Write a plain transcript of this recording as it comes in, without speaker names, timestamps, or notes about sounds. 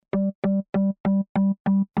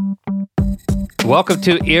Welcome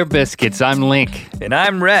to Ear Biscuits. I'm Link. And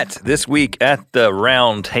I'm Rhett. This week at the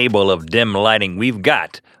round table of dim lighting, we've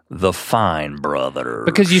got the Fine Brothers.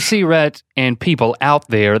 Because you see, Rhett, and people out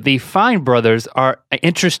there, the Fine Brothers are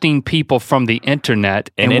interesting people from the internet.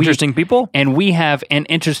 And interesting people? And we have an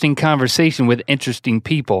interesting conversation with interesting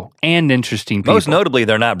people and interesting people. Most notably,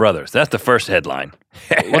 they're not brothers. That's the first headline.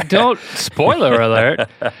 Well, don't, spoiler alert.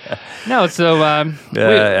 No, so...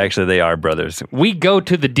 actually, they are brothers. We go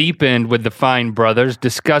to the deep end with the Fine Brothers,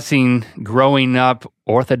 discussing growing up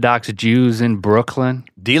Orthodox Jews in Brooklyn.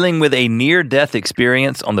 Dealing with a near-death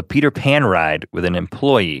experience on the Peter Pan ride with an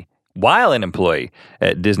employee. While an employee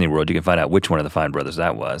at Disney World, you can find out which one of the Fine Brothers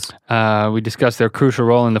that was. We discussed their crucial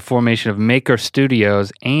role in the formation of Maker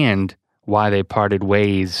Studios and why they parted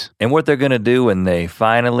ways. And what they're gonna do when they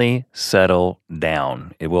finally settle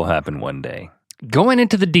down. It will happen one day. Going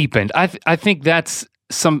into the deep end, I think that's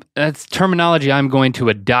terminology I'm going to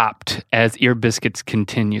adopt as Ear Biscuits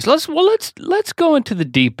continues. Let's go into the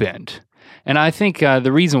deep end. And I think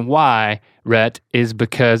the reason why, Rhett, is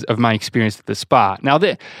because of my experience at the spa. Now,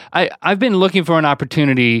 I've been looking for an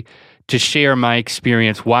opportunity to share my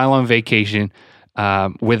experience while on vacation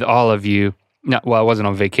with all of you. No, well, I wasn't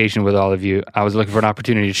on vacation with all of you. I was looking for an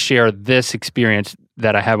opportunity to share this experience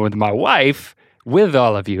that I had with my wife with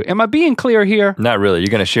all of you. Am I being clear here? Not really. You're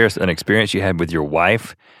going to share an experience you had with your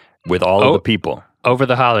wife with all of the people. Over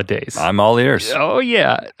the holidays. I'm all ears. Oh,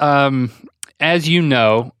 yeah. As you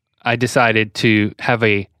know, I decided to have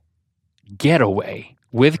a getaway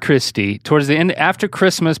with Christy towards the end, after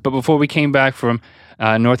Christmas, but before we came back from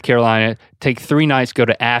North Carolina, take 3 nights, go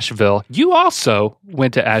to Asheville. You also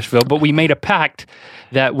went to Asheville, but we made a pact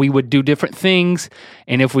that we would do different things,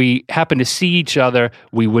 and if we happened to see each other,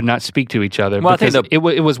 we would not speak to each other, well, because it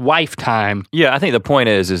was wife time. Yeah, I think the point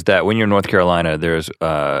is that when you're in North Carolina, there's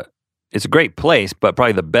it's a great place, but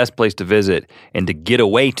probably the best place to visit and to get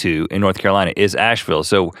away to in North Carolina is Asheville.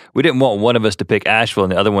 So we didn't want one of us to pick Asheville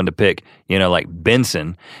and the other one to pick, like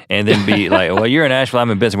Benson, and then be like, well, you're in Asheville,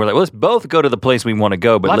 I'm in Benson. We're like, well, let's both go to the place we want to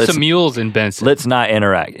go, but lots of mules in Benson. Let's not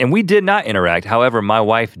interact. And we did not interact. However, my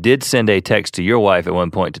wife did send a text to your wife at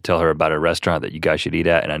one point to tell her about a restaurant that you guys should eat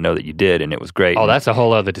at, and I know that you did, and it was great. Oh, that's a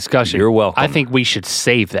whole other discussion. You're welcome. I think we should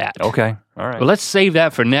save that. Okay, all right. Well, let's save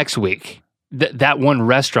that for next week. That one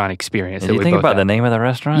restaurant experience. Did you think about the name of the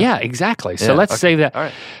restaurant? Yeah, exactly. So let's save that. All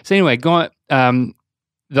right. So anyway, the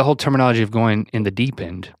whole terminology of going in the deep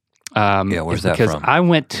end. Where's that because from? I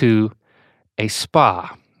went to a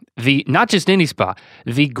spa, not just any spa,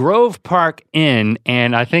 the Grove Park Inn,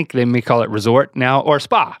 and I think they may call it resort now, or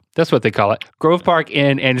spa. That's what they call it. Grove Park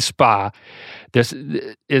Inn and Spa. This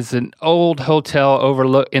is an old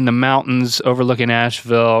hotel in the mountains overlooking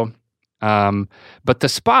Asheville. But the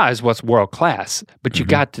spa is what's world class, but you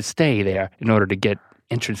got to stay there in order to get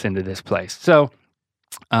entrance into this place. So,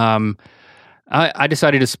 I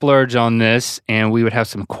decided to splurge on this, and we would have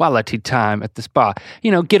some quality time at the spa.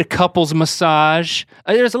 Get a couples massage.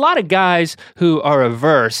 There's a lot of guys who are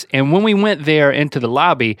averse, and when we went there into the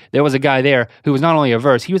lobby, there was a guy there who was not only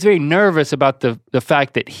averse, he was very nervous about the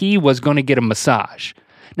fact that he was going to get a massage.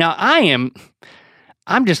 Now,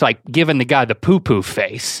 I'm just like giving the guy the poo-poo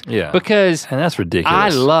face. Yeah. Because and that's ridiculous. I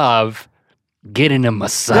love getting a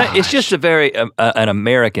massage. It's just a very an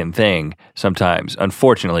American thing sometimes,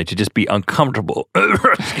 unfortunately, to just be uncomfortable.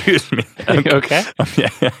 Excuse me. Okay.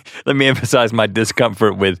 Let me emphasize my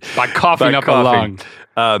discomfort by coughing up a lung.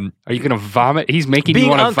 Are you going to vomit? He's making you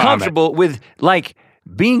want to vomit. Being uncomfortable with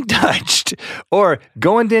being touched or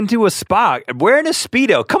going into a spa, wearing a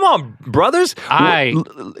Speedo. Come on, brothers.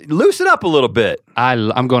 Loosen up a little bit.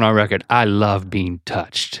 I'm going on record. I love being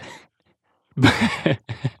touched.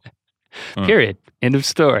 Period. End of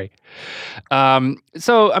story.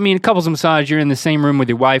 So, couples massage, you're in the same room with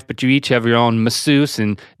your wife, but you each have your own masseuse,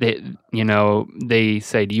 and they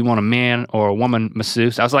say, do you want a man or a woman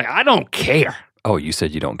masseuse? I was like, I don't care. Oh, you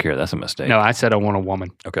said you don't care. That's a mistake. No, I said I want a woman.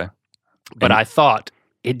 Okay. But I thought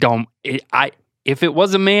if it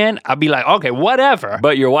was a man, I'd be like, okay, whatever.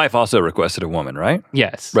 But your wife also requested a woman, right?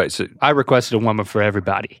 Yes. Right. So I requested a woman for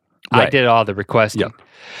everybody. Right. I did all the requesting. Yep.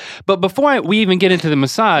 But before we even get into the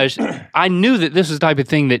massage, I knew that this was the type of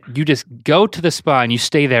thing that you just go to the spa and you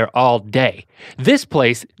stay there all day. This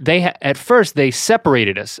place, at first they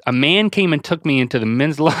separated us. A man came and took me into the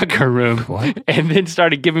men's locker room and then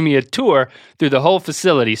started giving me a tour through the whole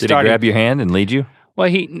facility. Did he grab your hand and lead you? Well,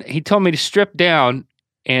 he told me to strip down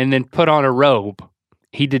and then put on a robe.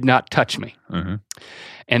 he did not touch me. Mm-hmm.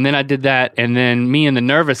 And then I did that, and then me and the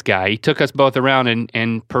nervous guy, he took us both around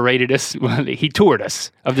and paraded us. He toured us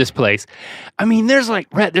of this place. I mean, there's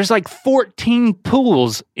like 14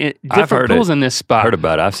 pools, different pools in this spot. I heard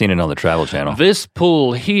about it. I've seen it on the Travel Channel. This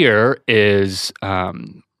pool here is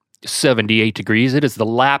 78 degrees. It is the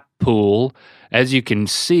lap pool. As you can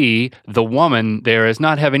see, the woman there is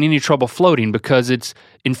not having any trouble floating because it's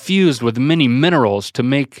infused with many minerals to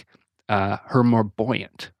make her more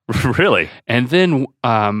buoyant. Really? And then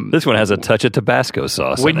this one has a touch of Tabasco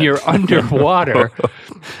sauce. When you're underwater,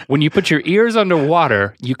 when you put your ears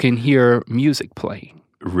underwater, you can hear music playing.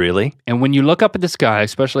 Really? And when you look up at the sky,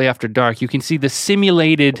 especially after dark, you can see the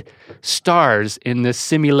simulated stars in the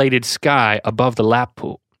simulated sky above the lap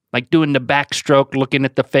pool. Like doing the backstroke, looking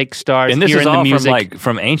at the fake stars, and this hearing is all the music.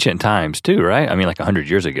 from ancient times too, right? I mean, like 100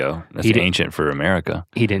 years ago. That's ancient for America.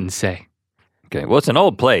 He didn't say. Okay, well, it's an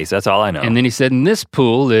old place. That's all I know. And then he said, and this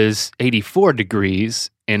pool is 84 degrees,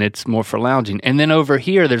 and it's more for lounging. And then over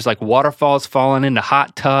here, there's like waterfalls falling into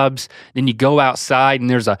hot tubs. Then you go outside, and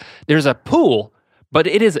there's a pool, but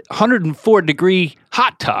it is 104-degree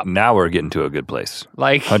hot tub. Now we're getting to a good place.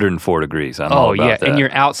 Like 104 degrees. I'm all about that. And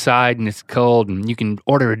you're outside, and it's cold, and you can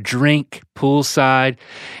order a drink poolside.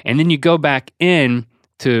 And then you go back in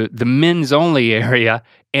to the men's only area,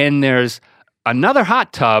 and there's another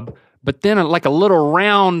hot tub, but then like a little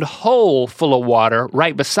round hole full of water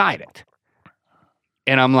right beside it.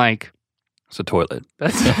 And I'm like, it's a toilet.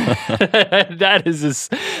 That's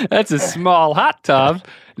a small hot tub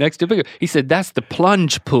next to a bigger. He said, that's the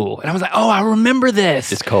plunge pool. And I was like, oh, I remember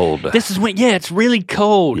this. It's cold. This is when, it's really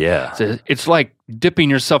cold. Yeah. So it's like dipping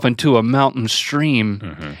yourself into a mountain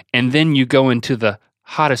stream, and then you go into the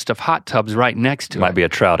hottest of hot tubs right next to it. Might be a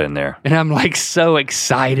trout in there. And I'm like so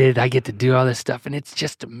excited. I get to do all this stuff, and it's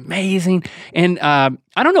just amazing. And I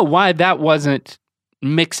don't know why that wasn't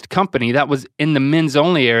mixed company. That was in the men's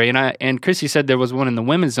only area, and Chrissy said there was one in the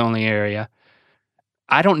women's only area.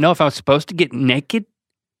 I don't know if I was supposed to get naked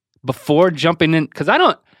before jumping in, because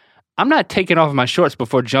I'm not taking off my shorts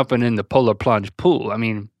before jumping in the polar plunge pool. I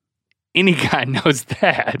mean, any guy knows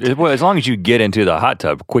that. Well, as long as you get into the hot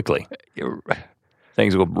tub quickly.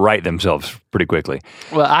 Things will right themselves pretty quickly.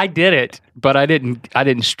 Well, I did it, but I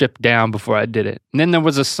didn't strip down before I did it. And then there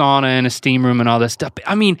was a sauna and a steam room and all that stuff.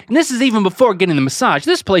 I mean, and this is even before getting the massage.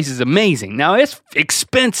 This place is amazing. Now, it's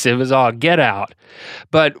expensive as all get out.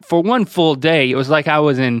 But for one full day, it was like I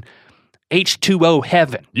was in H2O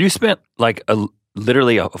heaven. You spent like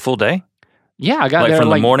literally a full day? Yeah, I got like there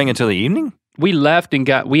from the morning until the evening? We left and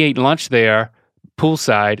we ate lunch there,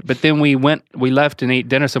 poolside, but then we left and ate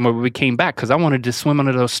dinner somewhere, but we came back because I wanted to swim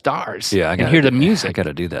under those stars and hear the music. I got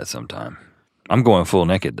to do that sometime. I'm going full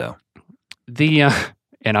naked though.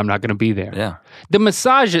 And I'm not going to be there. Yeah. The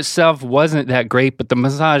massage itself wasn't that great, but the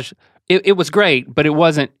massage, it was great, but it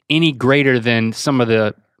wasn't any greater than some of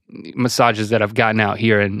the massages that I've gotten out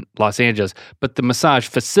here in Los Angeles. But the massage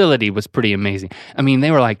facility was pretty amazing. I mean,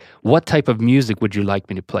 they were like, what type of music would you like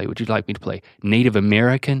me to play? Would you like me to play Native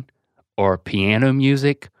American or piano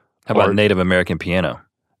music? How about Native American piano?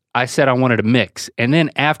 I said I wanted a mix. And then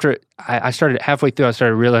after I started halfway through, I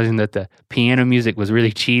started realizing that the piano music was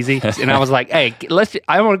really cheesy. And I was like, hey,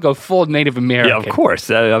 I want to go full Native American. Yeah, of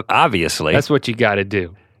course. Obviously. That's what you got to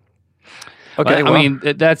do. Okay. I mean,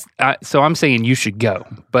 so I'm saying you should go,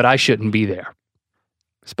 but I shouldn't be there.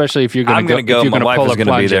 Especially if you're going to go. My wife is going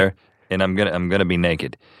to be there, and I'm going to be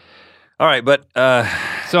naked. All right, but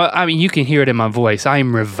so I mean, you can hear it in my voice. I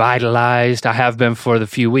am revitalized. I have been for the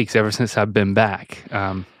few weeks ever since I've been back.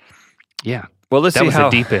 Yeah. Well, let's see how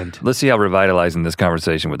a deep end. Let's see how revitalizing this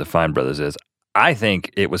conversation with the Fine brothers is. I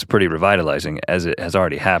think it was pretty revitalizing, as it has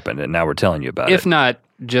already happened, and now we're telling you about it. If not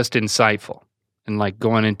just insightful, and like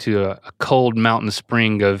going into a cold mountain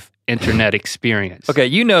spring of internet experience. Okay,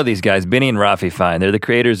 you know these guys, Benny and Rafi Fine. They're the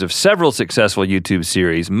creators of several successful YouTube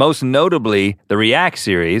series, most notably the React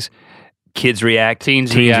series. Kids react,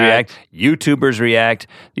 teens react, YouTubers react.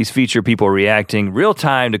 These feature people reacting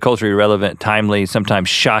real-time to culturally relevant, timely, sometimes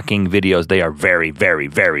shocking videos. They are very, very,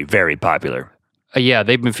 very, very popular. Yeah,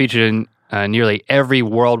 they've been featured in nearly every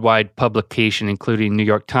worldwide publication, including New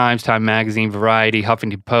York Times, Time Magazine, Variety,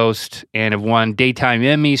 Huffington Post, and have won Daytime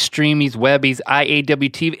Emmys, Streamies, Webbies,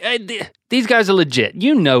 IAWTV. These guys are legit.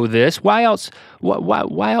 You know this. Why else?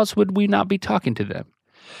 Why else would we not be talking to them?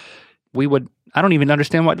 We would. I don't even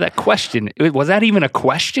understand what that question was. That even a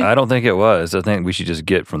question? I don't think it was. I think we should just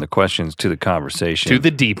get from the questions to the conversation. To the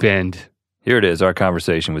deep end. Here it is, our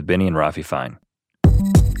conversation with Benny and Rafi Fine.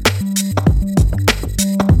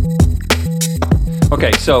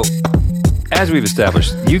 Okay, so as we've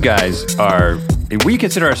established, you guys are we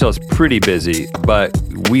consider ourselves pretty busy, but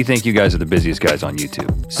we think you guys are the busiest guys on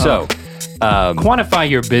YouTube. So, quantify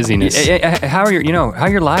your busyness. how are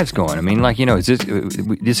your lives going? I mean, like, is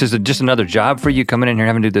this is just another job for you coming in here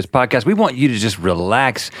having to do this podcast? We want you to just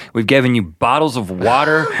relax. We've given you bottles of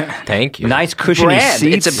water. Thank you. Nice cushiony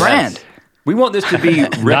seats. It's a brand. We want this to be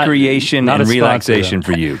recreation not and a sponsor, relaxation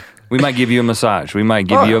for you. We might give you a massage. We might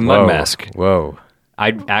give you a mud mask. Whoa.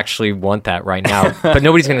 I actually want that right now, but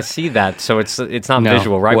nobody's going to see that, so it's not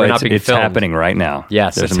visual, right? Well, We're not being it's filmed. happening right now.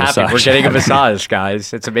 Yes, There's it's a happening. massage. We're getting a massage,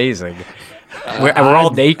 guys. It's amazing. We're all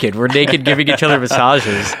naked. We're naked giving each other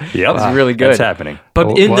massages. Yep. It's really good. It's happening. But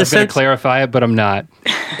Well, in I the was going sense, to clarify it, but I'm not.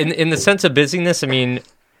 in the sense of busyness, I mean,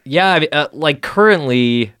 yeah, like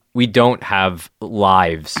currently we don't have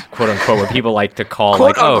lives, quote unquote, what people like to call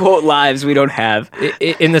Quote unquote lives we don't have.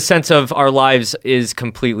 in the sense of our lives is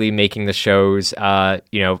completely making the shows, wake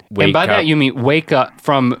And by up. that you mean wake up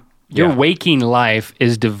from your Yeah. waking life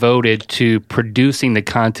is devoted to producing the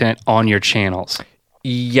content on your channels.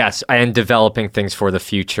 Yes, and developing things for the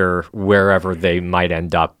future wherever they might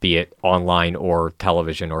end up, be it online or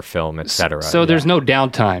television or film, etc. So there's no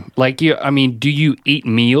downtime. Like do you eat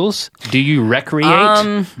meals? Do you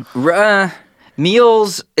recreate?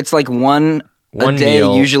 Meals, it's like one One a day,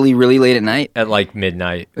 meal. usually really late at night, at like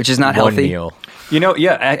midnight, which is not one healthy. meal.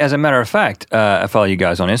 As a matter of fact, I follow you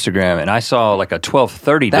guys on Instagram, and I saw like a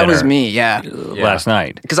 12:30 That dinner was me, yeah. last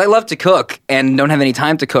night. Because I love to cook and don't have any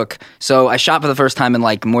time to cook. So I shot for the first time in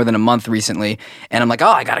like more than a month recently. And I'm like,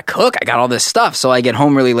 I got to cook. I got all this stuff. So I get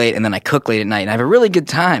home really late and then I cook late at night. And I have a really good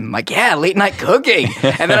time. I'm like, yeah, late night cooking.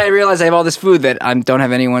 And then I realize I have all this food that I don't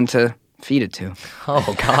have anyone to feed it to.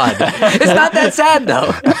 Oh God! It's not that sad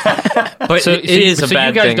though. But it is a so bad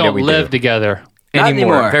you guys thing that don't we live do. together. Not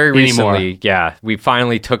anymore. Very Anymore. recently, yeah, we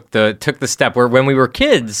finally took the step where when we were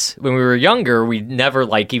kids, when we were younger, we never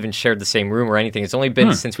like even shared the same room or anything. It's only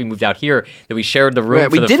been since we moved out here that we shared the room.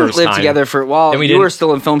 Right, we for the didn't first live time. together for while Then we you didn't- were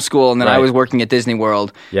still in film school, and then I Right. was working at Disney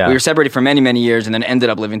World. Yeah. We were separated for many, many years, and then ended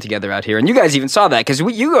up living together out here. And you guys even saw that because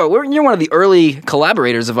you're one of the early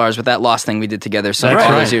collaborators of ours with that Lost thing we did together all That's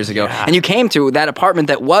those right. years ago. And you came to that apartment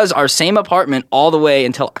that was our same apartment all the way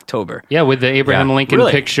until October. Yeah, with the Abraham Yeah. Lincoln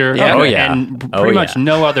Really? picture. Yeah. Oh, yeah. And Oh, pretty yeah. much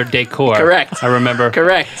no other decor. Correct. I remember.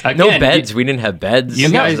 Correct. No Again, beds. We didn't have beds. You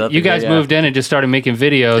guys Nothing, yeah. moved in and just started making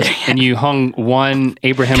videos, and you hung one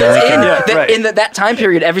Abraham In, Lincoln. right. in that time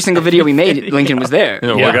period, every single video we made, Lincoln was there. We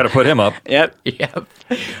Yeah. got to put him up. Yep. Yep.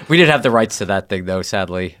 We didn't have the rights to that thing, though.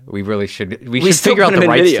 Sadly, we really should. We We should still figure out put the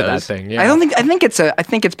them in rights videos. to that thing. Yeah. I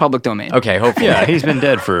think it's public domain. Okay, hopefully. Yeah, he's been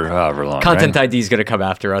dead for however long. Content right? ID is going to come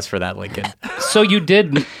after us for that, Lincoln. So you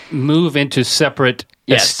did move into separate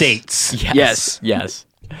Yes. estates. Yes. Yes.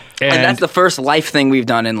 And that's the first life thing we've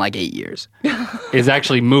done in like 8 years. is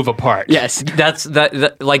actually move apart. Yes. That's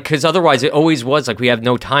that like because otherwise it always was like we have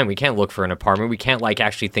no time. We can't look for an apartment. We can't like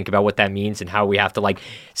actually think about what that means and how we have to like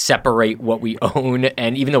separate what we own.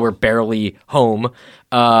 And even though we're barely home,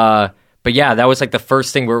 but yeah, that was like the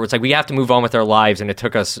first thing where it was like we have to move on with our lives, and it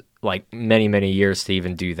took us like many years to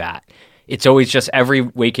even do that. It's always just every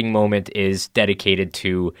waking moment is dedicated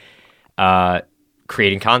to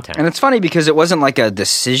creating content. And it's funny because it wasn't like a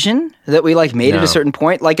decision that we like made at No. a certain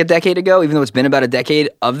point like a decade ago, even though it's been about a decade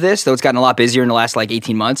of this, though it's gotten a lot busier in the last like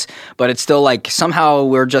 18 months. But it's still like somehow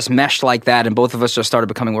we're just meshed like that, and both of us just started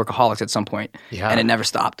becoming workaholics at some point. Yeah. And it never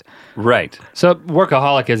stopped. Right. So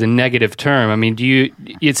workaholic is a negative term. I mean,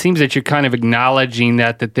 it seems that you're kind of acknowledging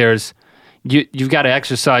that there's you've got to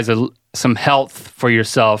exercise some health for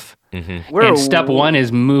yourself. Mm-hmm. We're- And step one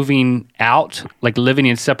is moving out, like living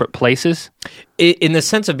in separate places. In the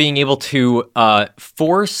sense of being able to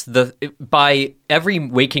force by every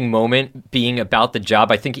waking moment being about the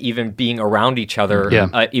job, I think even being around each other,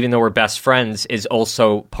 Yeah. even though we're best friends, is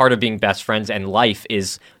also part of being best friends, and life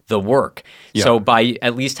is the work. Yeah. So by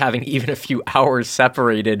at least having even a few hours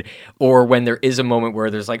separated, or when there is a moment where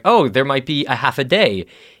there's like, oh, there might be a half a day,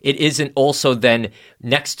 it isn't also then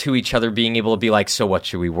next to each other being able to be like, so what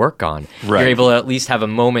should we work on? Right. You're able to at least have a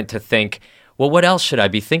moment to think, well, what else should I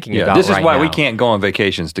be thinking Yeah. about This is right why we now? can't go on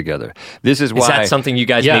vacations together. This is why. Is that something you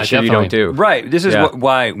guys Yeah, make sure definitely. you don't do? Right. This is Yeah.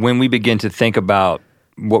 why when we begin to think about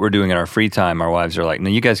what we're doing in our free time, our wives are like, no,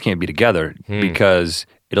 you guys can't be together because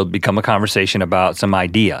it'll become a conversation about some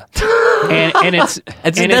idea. And it's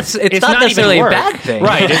It's and not even necessarily a work. bad thing.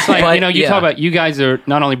 Right. It's like, But, you yeah. talk about, you guys are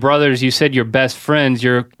not only brothers, you said you're best friends,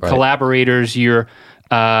 you're collaborators, you're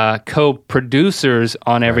co-producers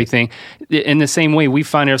on everything. In the same way, we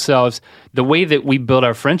find ourselves, the way that we build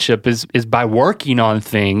our friendship is by working on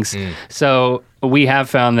things. So we have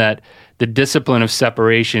found that the discipline of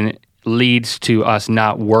separation leads to us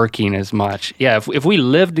not working as much. Yeah, if we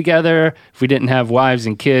lived together, if we didn't have wives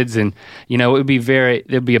and kids, and there'd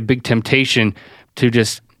be a big temptation to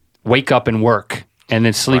just wake up and work and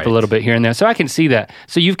then sleep a little bit here and there. So I can see that.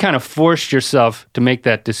 So you've kind of forced yourself to make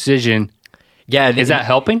that decision. Yeah, is that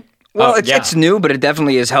helping? Well, it's new, but it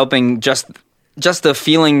definitely is helping. Just the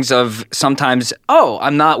feelings of sometimes,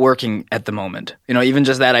 I'm not working at the moment. Even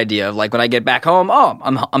just that idea of like when I get back home,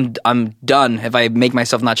 I'm done if I make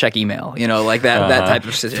myself not check email. Like that that type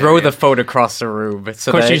of situation. Throw the phone across the room.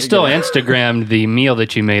 So of course, you still Instagrammed the meal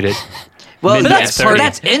that you made it. Well, that's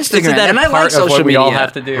Instagram, and I like social media. We all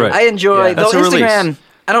have to do. Right. I enjoy though Instagram. Release.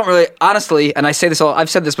 I don't really, honestly, and I say this I've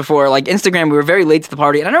said this before, like Instagram, we were very late to the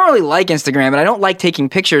party, and I don't really like Instagram, and I don't like taking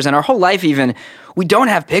pictures, and our whole life even, we don't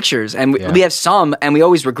have pictures, and we have some, and we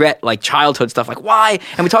always regret, like, childhood stuff, like, why?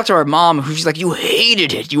 And we talked to our mom, who's like, you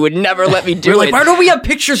hated it, you would never let me do it. We're like, why don't we have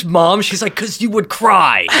pictures, Mom? She's like, because you would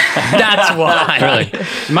cry. That's why. Really?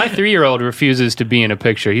 My 3-year-old refuses to be in a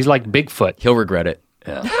picture. He's like Bigfoot. He'll regret it.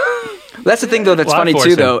 Yeah. That's the thing, though, that's funny,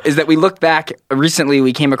 too, though, is that we looked back recently,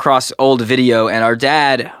 we came across old video, and our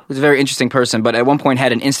dad was a very interesting person, but at one point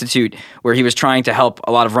had an institute where he was trying to help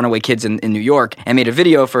a lot of runaway kids in New York, and made a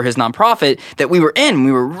video for his nonprofit that we were in.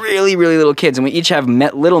 We were really, really little kids, and we each have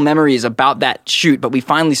little memories about that shoot, but we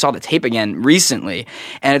finally saw the tape again recently,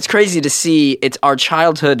 and it's crazy to see it's our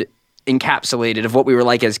childhood encapsulated of what we were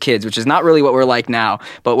like as kids, which is not really what we're like now,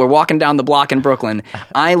 but we're walking down the block in Brooklyn.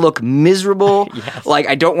 I look miserable. Yes. Like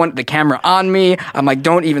I don't want the camera on me. I'm like,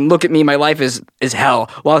 don't even look at me. My life is hell.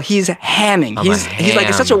 While he's hamming. He's like,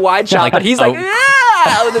 it's such a wide shot, but he's like,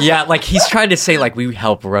 yeah, like he's trying to say like we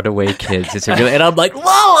help runaway kids. It's really, and I'm like, whoa,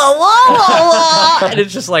 whoa, whoa, whoa, and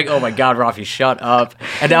it's just like, oh my God, Rafi, shut up.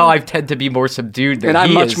 And now I tend to be more subdued than and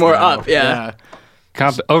I'm much more now. up. Yeah.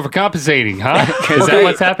 Overcompensating, huh? Is that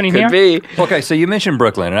what's happening here? Could be. Okay, so you mentioned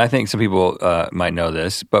Brooklyn, and I think some people might know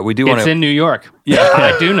this, but we do want to... It's in New York. Yeah,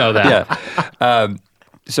 I do know that. Yeah.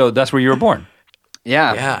 So that's where you were born.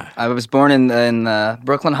 Yeah. I was born in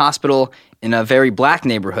Brooklyn Hospital in a very black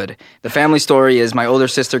neighborhood. The family story is my older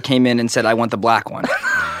sister came in and said, I want the black one.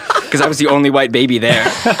 Because I was the only white baby there.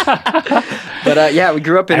 But we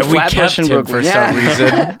grew up in Flatbush in Brooklyn. For some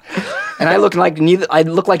reason. And I look like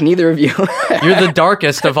neither of you. You're the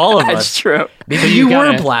darkest of all of us. That's true. Maybe you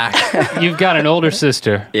were black. You've got an older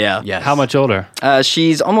sister. Yeah. Yes. How much older?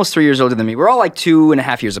 She's almost 3 years older than me. We're all like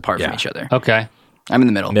 2.5 years apart from each other. Okay. I'm in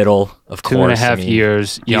the middle. Middle, of course. 2.5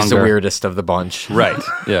 years younger. He's the weirdest of the bunch. Right,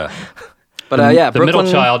 yeah. But the Brooklyn,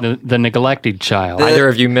 middle child, the neglected child. Either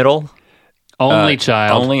of you middle? Only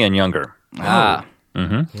child. Only and younger. Yeah.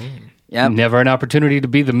 Never an opportunity to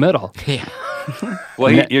be the middle. Yeah.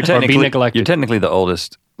 Well, you're or be neglected. You're technically the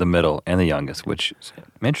oldest, the middle, and the youngest, which is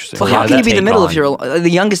interesting. Well, how can you be the middle if you're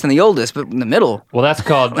the youngest and the oldest, but in the middle? Well, that's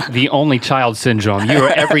called the only child syndrome. You are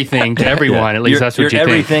everything to everyone. At least that's what you You're think.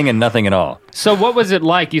 everything and nothing at all. So, what was it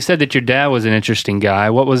like? You said that your dad was an interesting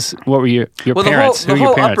guy. What were your parents? The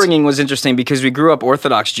whole upbringing was interesting because we grew up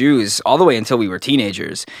Orthodox Jews all the way until we were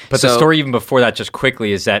teenagers. But the story even before that, just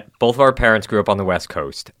quickly, is that both of our parents grew up on the West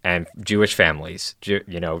Coast and Jewish families,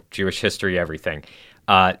 Jewish history, everything.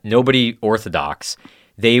 Nobody Orthodox.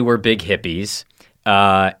 They were big hippies.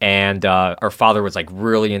 And our father was like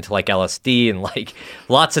really into like LSD and like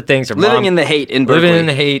lots of things. Living in the hate in Berkeley. Living in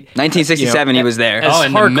the hate. 1967, he was there. As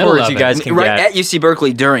in the middle hardcore of as you it. guys can Right get. at UC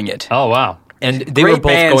Berkeley during it. Oh, wow. And they Great were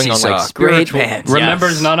both bands going he on like saw. spiritual. Great bands.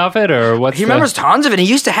 Remembers none of it, or what's He remembers tons of it. He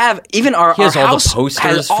used to have even our He has our all the house posters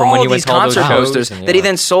has from all when he went these to all those concert shows posters and, that he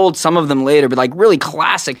then sold some of them later, but like really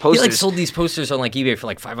classic He posters. like sold these posters on like eBay for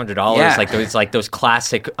like $500. Yeah. Like those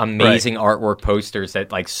classic amazing artwork posters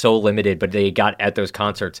that like so limited, but they got at those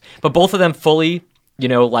concerts. But both of them fully,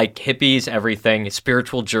 like hippies, everything,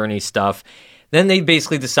 spiritual journey stuff. Then they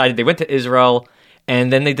basically decided they went to Israel,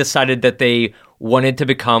 and then they decided that they wanted to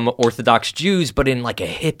become Orthodox Jews, but in like a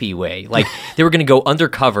hippie way. Like they were going to go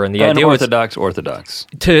undercover, and the idea was Orthodox.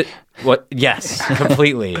 to what? Yes,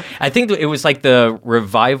 completely. I think it was like the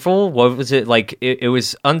revival. What was it like? It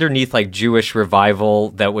was underneath like Jewish revival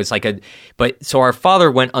that was like But so our father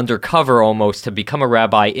went undercover almost to become a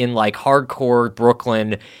rabbi in like hardcore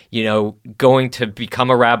Brooklyn. Going to become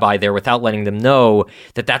a rabbi there without letting them know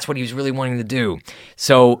that that's what he was really wanting to do.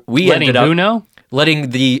 So we ended up know? letting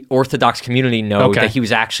the Orthodox community know that he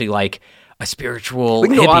was actually like a spiritual. We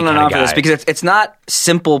can go hippie on and kinda on for guy. this because it's not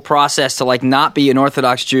simple process to like not be an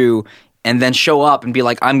Orthodox Jew and then show up and be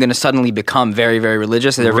like, I'm going to suddenly become very, very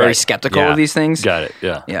religious. And they're very Right. skeptical Yeah. of these things. Got it,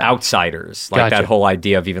 yeah. Outsiders, like Gotcha. that whole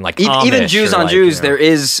idea of even like Even Amish Jews or, on like, Jews, there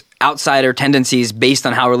is outsider tendencies based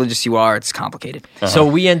on how religious you are. It's complicated. So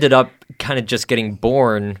we ended up kind of just getting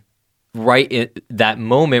born right in that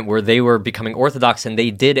moment where they were becoming Orthodox, and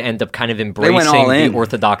they did end up kind of went all embracing in. the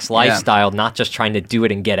Orthodox lifestyle, not just trying to do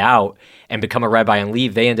it and get out and become a rabbi and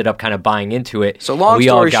leave. They ended up kind of buying into it. So long We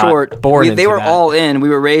all story got short, born they into were that. all in. We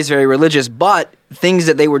were raised very religious, but things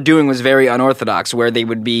that they were doing was very unorthodox, where they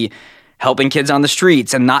would be helping kids on the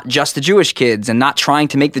streets, and not just the Jewish kids, and not trying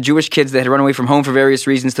to make the Jewish kids that had run away from home for various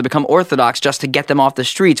reasons to become Orthodox just to get them off the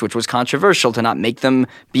streets, which was controversial, to not make them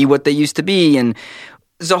be what they used to be. And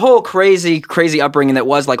it's a whole crazy, crazy upbringing that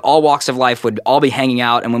was like all walks of life would all be hanging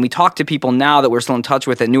out. And when we talk to people now that we're still in touch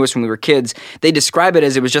with that knew us when we were kids, they describe it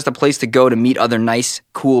as it was just a place to go to meet other nice,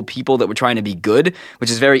 cool people that were trying to be good,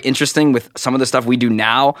 which is very interesting with some of the stuff we do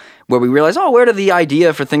now, where we realize, oh, where did the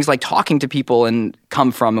idea for things like talking to people and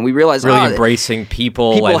come from? And we realize, really embracing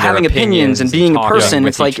people and having their opinions and being a talking person. with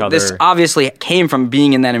It's like each other. this obviously came from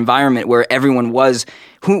being in that environment where everyone was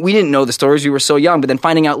who we didn't know the stories. We were so young, but then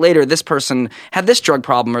finding out later this person had this drug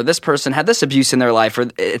problem, or this person had this abuse in their life, or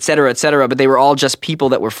et cetera, et cetera. But they were all just people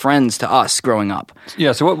that were friends to us growing up.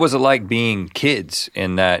 Yeah, so what was it like being kids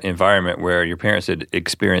in that environment where your parents had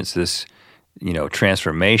experienced this,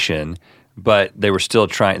 transformation, but they were still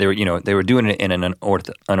trying, they were doing it in an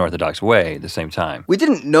unorthodox way at the same time? We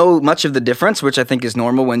didn't know much of the difference, which I think is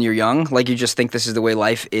normal when you're young. Like, you just think this is the way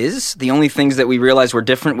life is. The only things that we realized were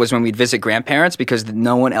different was when we'd visit grandparents, because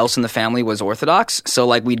no one else in the family was Orthodox. So,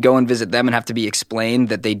 like, we'd go and visit them and have to be explained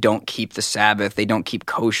that they don't keep the Sabbath, they don't keep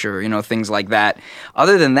kosher, things like that.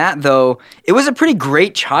 Other than that, though, it was a pretty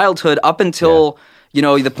great childhood up until...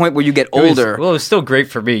 the point where you get older. It was still great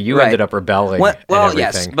for me. You Right. ended up rebelling. Well, and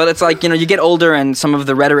yes, everything. but it's like, you get older and some of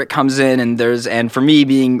the rhetoric comes in, and for me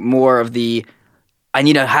being more of the, I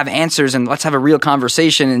need to have answers and let's have a real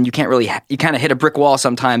conversation, and you can't really, you kind of hit a brick wall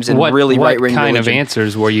sometimes in really what right-wing kind religion. of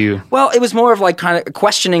answers were you? Well, it was more of like kind of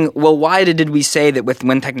questioning, well, why did we say that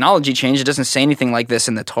when technology changed, it doesn't say anything like this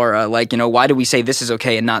in the Torah? Like, why do we say this is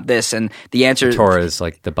okay and not this? And the answer... Torah is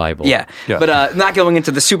like the Bible. Yeah. But not going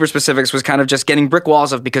into the super specifics was kind of just getting brick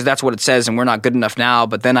walls of, because that's what it says and we're not good enough now.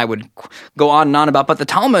 But then I would go on and on about, but the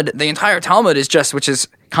Talmud, the entire Talmud is just, which is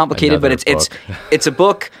complicated, Another but it's a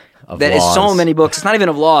book that is so many books. It's not even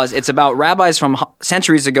of laws. It's about rabbis from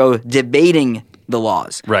centuries ago debating the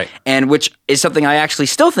laws. Right. And which is something I actually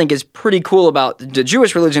still think is pretty cool about the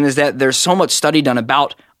Jewish religion, is that there's so much study done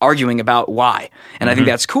about arguing about why. And I think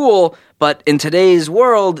that's cool. But in today's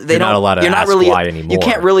world, You're not allowed to ask why anymore. You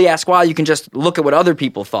can't really ask why. You can just look at what other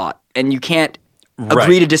people thought, and you can't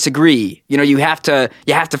agree to disagree. You have to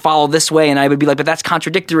follow this way, and I would be like, but that's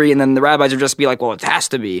contradictory, and then the rabbis would just be like, well, it has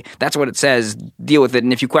to be. That's what it says. Deal with it.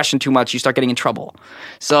 And if you question too much, you start getting in trouble.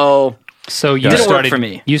 So you didn't work started for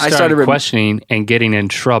me. You I started started questioning and getting in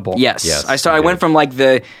trouble. yes. I went from like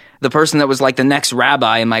the person that was like the next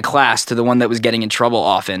rabbi in my class to the one that was getting in trouble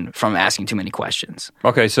often from asking too many questions.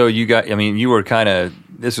 Okay, so you were kind of,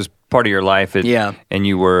 this was part of your life, and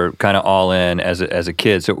you were kind of all in as a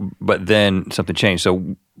kid. So, but then something changed.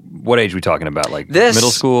 So, what age are we talking about? Like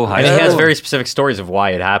middle school, high And school? he has very specific stories of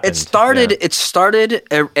why it happened. It started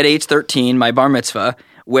at age 13, my bar mitzvah,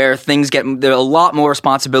 where things get a lot more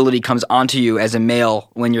responsibility comes onto you as a male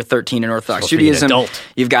when you're 13 in Orthodox Judaism. Adult.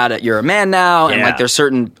 You're a man now, and like there's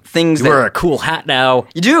certain things You wear a cool hat now.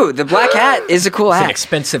 You do. The black hat is a cool hat. It's an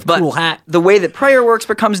expensive, but cool hat. The way that prayer works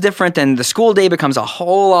becomes different, and the school day becomes a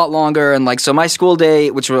whole lot longer. And like, so my school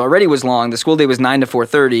day, which already was long, the school day was 9 to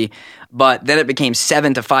 4:30, but then it became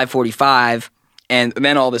 7 to 5:45. And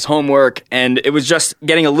then all this homework, and it was just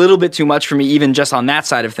getting a little bit too much for me, even just on that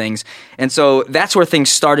side of things. And so that's where things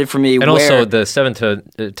started for me. And also the 7 to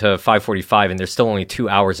 5:45, and there's still only 2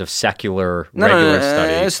 hours of secular regular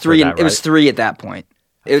study. It was three. It was 3 at that point.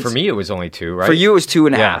 For me, it was only 2, right? For you, it was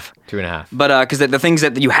 2.5. Yeah, 2.5. But because the things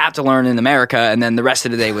that you have to learn in America, and then the rest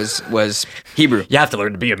of the day was Hebrew. You have to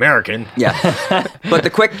learn to be American. Yeah. But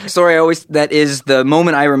the quick story that is the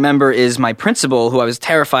moment I remember is my principal, who I was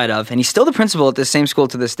terrified of, and he's still the principal at this same school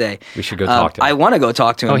to this day. We should go talk to him. I want to go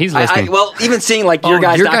talk to him. Oh, he's listening. Well, even seeing like your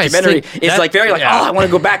guys' documentary, it's like very like, I want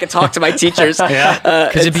to go back and talk to my teachers.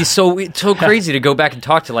 Because it'd be so crazy to go back and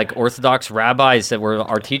talk to like Orthodox rabbis that were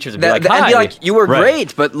our teachers and be like, hi. And be like, you were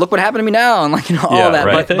great, but look what happened to me now, and like all that.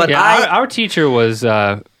 Right. But our teacher was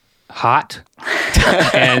hot,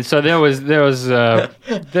 and so there was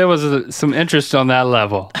some interest on that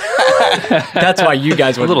level. That's why you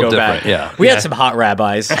guys wouldn't go back. Yeah. We had some hot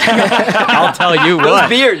rabbis. I'll tell you what. those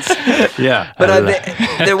beards. Yeah. But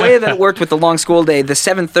the way that it worked with the long school day, the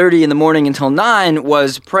 7:30 in the morning until 9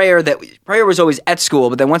 was prayer. Prayer was always at school,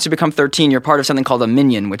 but then once you become 13, you're part of something called a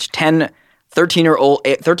minyan, which 10 13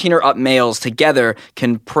 or up males together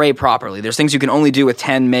can pray properly. There's things you can only do with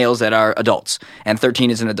 10 males that are adults, and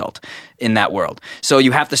 13 is an adult in that world. So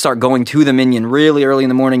you have to start going to the minyan really early in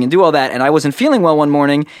the morning and do all that. And I wasn't feeling well one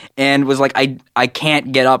morning and was like, I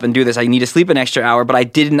can't get up and do this. I need to sleep an extra hour, but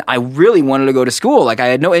I really wanted to go to school. Like I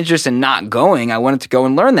had no interest in not going. I wanted to go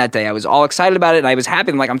and learn that day. I was all excited about it and I was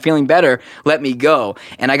happy. I'm like, I'm feeling better. Let me go.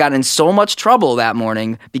 And I got in so much trouble that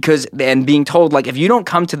morning and being told like, if you don't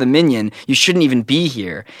come to the minyan, you shouldn't even be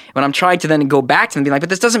here. When I'm trying to then go back to them and be like, but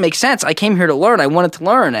this doesn't make sense. I came here to learn. I wanted to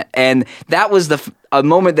learn. And that was a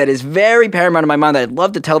moment that is very paramount in my mind that I'd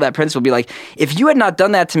love to tell that principal, be like, if you had not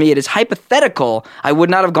done that to me, it is hypothetical. I would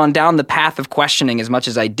not have gone down the path of questioning as much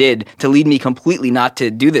as I did to lead me completely not to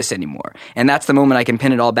do this anymore. And that's the moment I can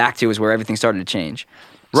pin it all back to, is where everything started to change.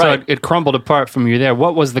 Right. So it crumbled apart from you there.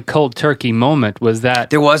 What was the cold turkey moment? Was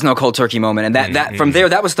that... There was no cold turkey moment. And that from there,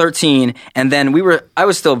 that was 13. And then I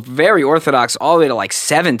was still very Orthodox all the way to like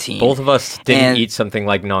 17. Both of us didn't eat something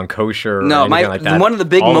like non-kosher or anything like that. One of the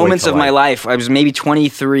big moments of my life, I was maybe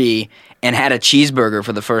 23 and had a cheeseburger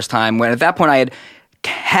for the first time, when at that point I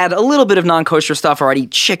had a little bit of non-kosher stuff, or I'd eat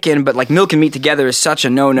chicken, but like milk and meat together is such a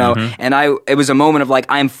no-no. And it was a moment of like,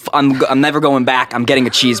 I'm never going back. I'm getting a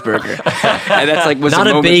cheeseburger. And that's like was not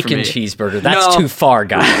a a bacon for me. Cheeseburger. That's too far,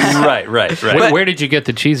 guys. Right. Where did you get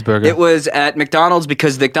the cheeseburger? It was at McDonald's,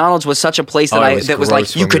 because McDonald's was such a place that was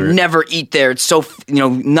like, you could never eat there. It's so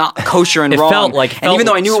not kosher and wrong. And even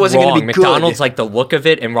though I knew it wasn't going to be good, McDonald's, like the look of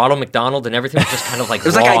it, and Ronald McDonald and everything was just kind of like it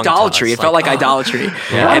was like idolatry. It felt like idolatry.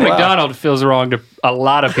 McDonald's feels wrong to a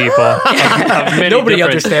lot of people. Nobody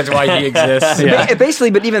understands why he exists.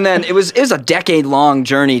 Basically, but even then, it was a decade-long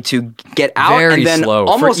journey to get out. Very and then slow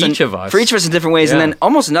almost for each of us. For each of us in different ways. And then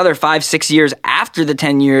almost another 5-6 years after the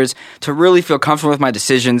 10 years to really feel comfortable with my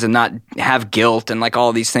decisions and not have guilt and like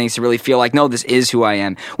all these things, to really feel like, no, this is who I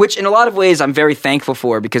am. Which in a lot of ways I'm very thankful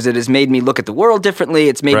for, because it has made me look at the world differently.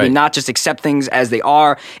 It's made me not just accept things as they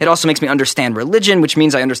are. It also makes me understand religion, which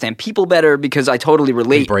means I understand people better, because I totally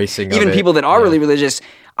relate. Embracing even of it. people that are really religious,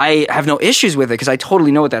 I have no issues with it, because I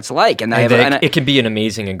totally know what that's like. And it can be an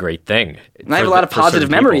amazing and great thing. And I have a lot of positive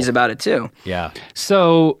memories about it too. Yeah.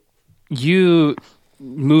 So you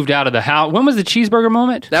moved out of the house. When was the cheeseburger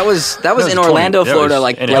moment? That was in Orlando, Florida,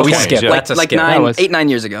 like 8-9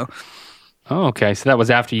 years ago. Oh, okay. So that was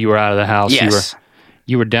after you were out of the house. Yes.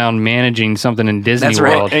 You were down managing something in Disney That's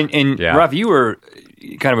right. World. And Rafi, you were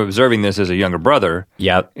kind of observing this as a younger brother.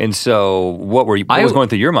 Yeah. And so what was going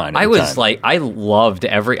through your mind at the time? Like, I loved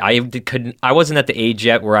I wasn't at the age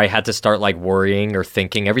yet where I had to start like worrying or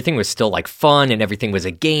thinking. Everything was still like fun, and everything was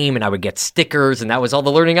a game, and I would get stickers, and that was all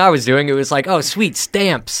the learning I was doing. It was like, oh, sweet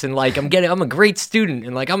stamps, and like I'm a great student,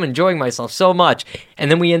 and like I'm enjoying myself so much. And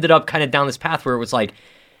then we ended up kind of down this path where it was like,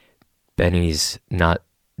 Benny's not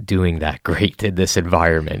doing that great in this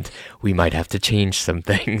environment. We might have to change some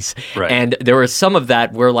things. Right. And there was some of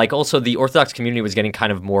that where like also the Orthodox community was getting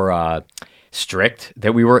kind of more strict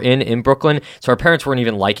that we were in Brooklyn. So our parents weren't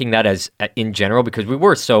even liking that as in general, because we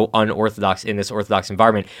were so unorthodox in this Orthodox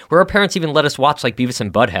environment, where our parents even let us watch like Beavis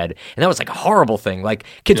and Butthead. And that was like a horrible thing. Like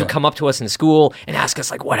kids would come up to us in school and ask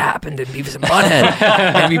us like, what happened in Beavis and Butthead?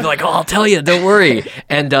 And we'd be like, oh, I'll tell you, don't worry.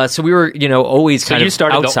 And so we were, always kind of outsider-y. So you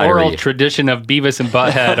started the oral tradition of Beavis and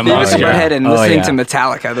Butthead. Beavis and Butthead and listening to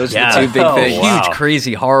Metallica. Those are the two big things. Huge,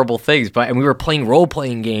 crazy, horrible things. And we were playing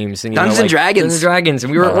role-playing games. And, Dungeons and Dragons.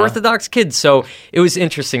 And we were Orthodox kids. So it was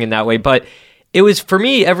interesting in that way, but it was, for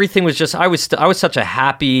me, everything was just, I was such a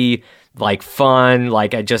happy, like fun,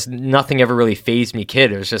 like nothing ever really fazed me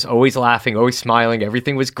kid. It was just always laughing, always smiling.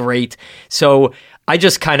 Everything was great. So I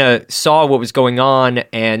just kind of saw what was going on,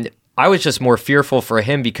 and I was just more fearful for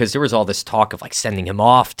him, because there was all this talk of like sending him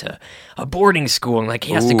off to a boarding school, and like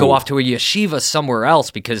he has to go off to a yeshiva somewhere else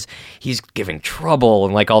because he's giving trouble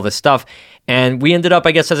and like all this stuff. And we ended up,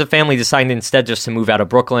 I guess, as a family, deciding instead just to move out of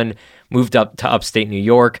Brooklyn, moved up to upstate New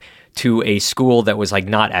York to a school that was like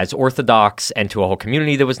not as Orthodox, and to a whole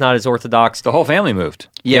community that was not as Orthodox. The whole family moved.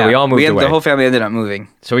 Yeah, we all moved away. The whole family ended up moving.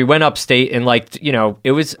 So we went upstate, and like,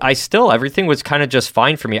 everything was kind of just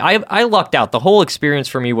fine for me. I lucked out. The whole experience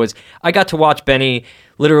for me was I got to watch Benny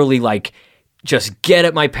literally like just get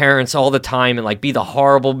at my parents all the time and like be the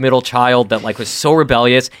horrible middle child that like was so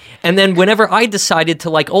rebellious. And then whenever I decided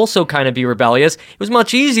to like also kind of be rebellious, it was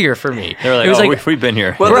much easier for me. They were like, it was we've been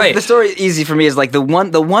here. Well, the story easy for me is like the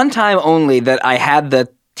one time only that I had the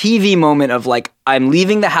TV moment of like, I'm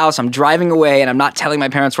leaving the house, I'm driving away, and I'm not telling my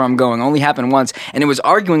parents where I'm going. Only happened once, and it was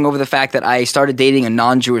arguing over the fact that I started dating a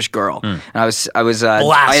non-Jewish girl, and I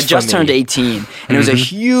had just turned 18, and it was a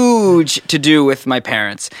huge to do with my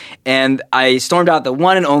parents, and I stormed out the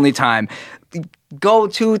one and only time. go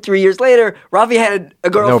 2-3 years later, Rafi had a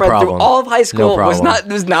girlfriend through all of high school. No was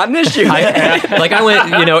not an issue. I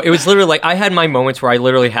went, it was literally like I had my moments where I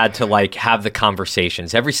literally had to like have the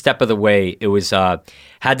conversations. Every step of the way, it was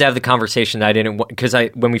had to have the conversation. I didn't because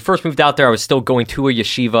when we first moved out there, I was still going to a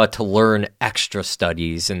yeshiva to learn extra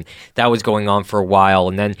studies, and that was going on for a while.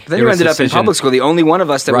 And then you ended up in public school, the only one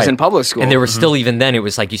of us that was in public school. And there was still, even then, it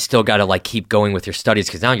was like you still got to like keep going with your studies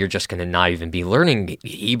because now you're just going to not even be learning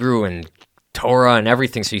Hebrew and Torah and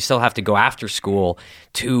everything. So you still have to go after school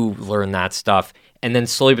to learn that stuff. And then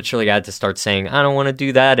slowly but surely I had to start saying, I don't want to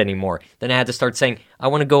do that anymore. Then I had to start saying, I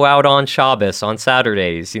want to go out on Shabbos, on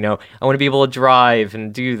Saturdays. I want to be able to drive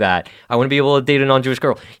and do that. I want to be able to date a non-Jewish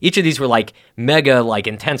girl. Each of these were like mega, like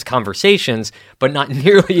intense conversations, but not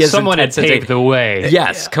nearly as someone intense had paved the way.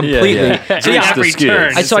 Yes, completely. Yeah. So yeah, every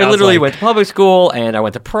turn. So I literally went to public school and I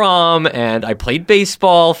went to prom and I played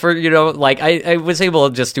baseball for, like I was able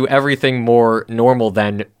to just do everything more normal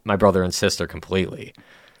than my brother and sister completely.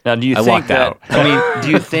 Now, do you think that? Do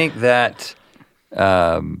you think that?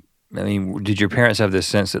 Did your parents have this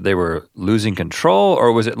sense that they were losing control,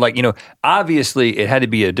 or was it like obviously it had to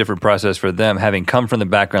be a different process for them, having come from the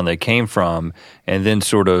background they came from, and then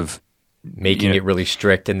sort of making it really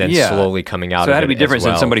strict and then slowly coming out of it. So it had to be different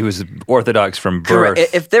than somebody who was Orthodox from birth.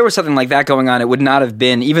 Correct. If there was something like that going on, it would not have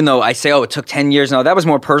been, even though I say, it took 10 years. No, that was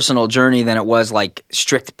more personal journey than it was like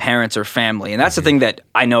strict parents or family. And that's the thing that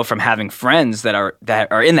I know from having friends that are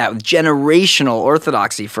in that with generational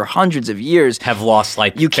Orthodoxy for hundreds of years. Have lost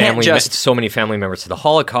like so many family members to the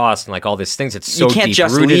Holocaust and like all these things. It's so you can't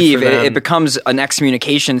just leave. It becomes an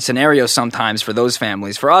excommunication scenario sometimes for those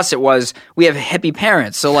families. For us, it was, we have hippie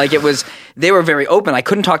parents. So like it was, they were very open. I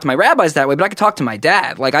couldn't talk to my rabbis that way, but I could talk to my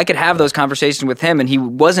dad. Like I could have those conversations with him, and he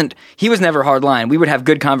was never hardline. We would have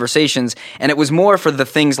good conversations, and it was more for the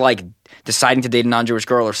things like deciding to date a non-Jewish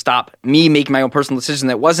girl or stop, me making my own personal decision.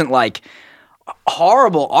 That wasn't like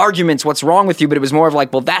horrible arguments, what's wrong with you, but it was more of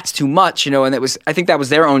like, well, that's too much, and it was, I think that was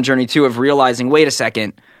their own journey too of realizing, wait a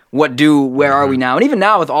second, where are we now? And even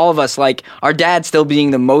now with all of us, like our dad still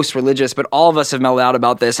being the most religious, but all of us have mellowed out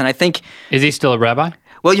about this. And I think... Is he still a rabbi?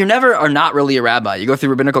 Well, you never are not really a rabbi. You go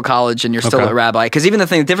through rabbinical college and you're still a rabbi. Because even the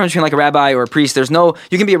difference between like a rabbi or a priest, you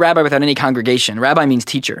can be a rabbi without any congregation. Rabbi means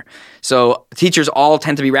teacher. So teachers all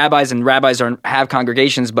tend to be rabbis, and rabbis have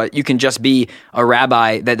congregations, but you can just be a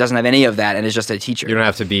rabbi that doesn't have any of that and is just a teacher. You don't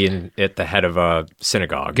have to be at the head of a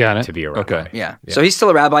synagogue to be a rabbi. Okay. Yeah. So he's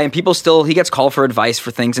still a rabbi, and he gets called for advice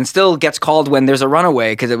for things, and still gets called when there's a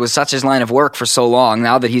runaway, because it was such his line of work for so long.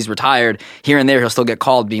 Now that he's retired, here and there he'll still get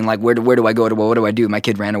called being like, where do I go to? What do I do? My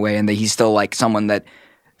kid ran away, and he's still like someone that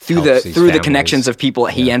through the connections of people,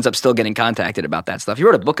 he ends up still getting contacted about that stuff. He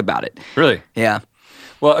wrote a book about it. Really? Yeah.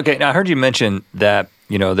 Well, okay. Now I heard you mention that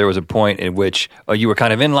there was a point in which you were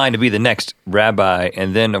kind of in line to be the next rabbi,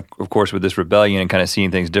 and then of course with this rebellion and kind of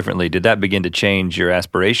seeing things differently, did that begin to change your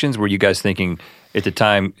aspirations? Were you guys thinking at the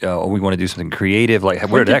time, we want to do something creative? Like,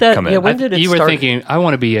 where did that come in? Yeah, when did it start? You were thinking, I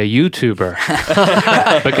want to be a YouTuber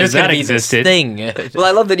because that existed. Well,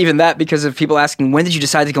 I love that even that, because of people asking, when did you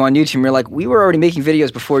decide to go on YouTube? And we're like, we were already making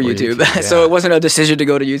videos before YouTube. So it wasn't a decision to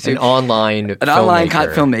go to YouTube. An online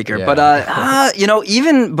filmmaker. Yeah. But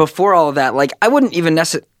even before all of that, like I wouldn't even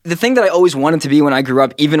necessarily. The thing that I always wanted to be when I grew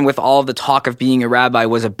up, even with all of the talk of being a rabbi,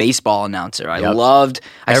 was a baseball announcer. I still love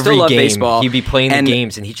baseball. He'd be playing the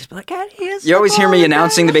games, and he'd just be like, you always hear me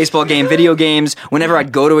announcing the baseball game, video games. Whenever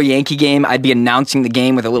I'd go to a Yankee game, I'd be announcing the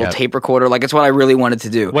game with a little tape recorder. Like, it's what I really wanted to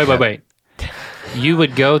do. Wait. You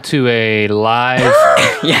would go to a live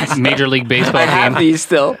Major League Baseball game. I have these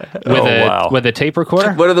still. With a tape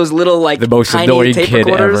recorder? What are those little, like, the most tiny annoying tape kid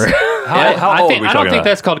recorders? ever. How old are we talking I don't think about?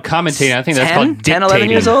 that's called commentating. I think that's called dictating. 10, 11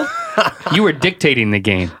 years old? You were dictating the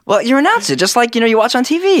game. Well, you announce it just like, you watch on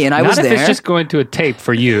TV, and I was there. Not if it's just going to a tape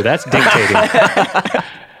for you. That's dictating.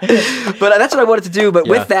 But that's what I wanted to do. But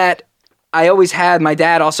with that, I always had, my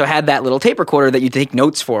dad also had that little tape recorder that you take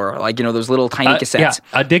notes for, like, those little tiny cassettes.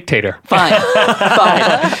 Yeah, a dictator. Fine.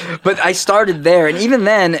 But I started there, and even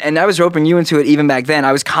then, and I was roping you into it even back then,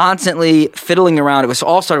 I was constantly fiddling around. It was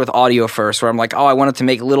all started with audio first, where I'm like, I wanted to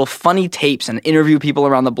make little funny tapes and interview people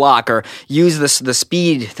around the block, or use the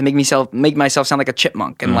speed to make myself sound like a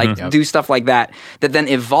chipmunk, and do stuff like that then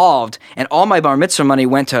evolved. And all my bar mitzvah money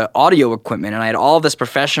went to audio equipment, and I had all this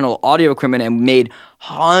professional audio equipment and made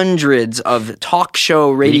hundreds of talk show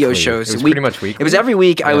radio shows. It was pretty much weekly. It was every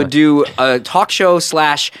week. I would do a talk show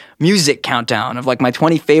 / music countdown of like my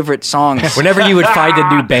 20 favorite songs. Whenever you would find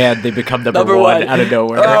a new band, they become number one out of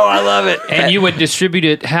nowhere. Oh, I love it. And you would distribute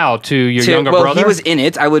it how to your younger brother? He was in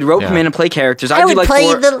it. I would rope him in and play characters. I would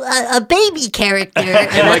play a baby character. And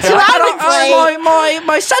that's who I would play.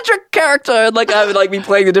 My Cedric character. Like I would like be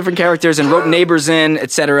playing the different characters and rope neighbors in,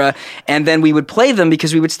 etc. And then we would play them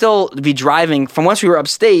because we would still be driving from once we were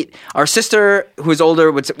upstate. Our sister, who was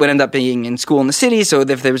older, would end up being in school in the city. So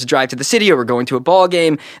if there was a drive to the city or we're going to a ball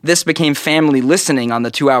game, this became family listening on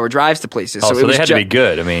the 2-hour drives to places. So they had to be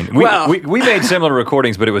good. I mean, we made similar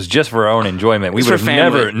recordings, but it was just for our own enjoyment. We would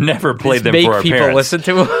have never played them for our people parents. Listen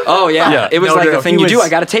to them. Oh yeah. It was the thing you do. I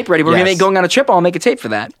got a tape ready. We're going on a trip. I'll make a tape for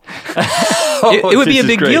that. It would be a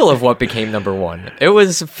big deal of what became number one. It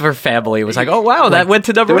was for family. It was like, oh wow, that went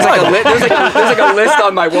to number one. There was like a list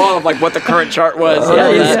on my wall of like what the current chart was.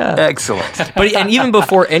 Excellent. And even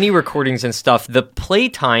before any recordings and stuff, the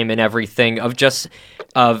playtime and everything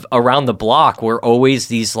of around the block were always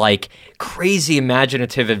these like crazy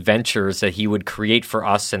imaginative adventures that he would create for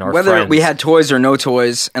us and our friends. Whether we had toys or no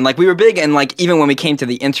toys, and like we were big, and like even when we came to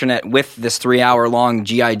the internet with this 3-hour long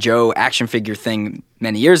G.I. Joe action figure thing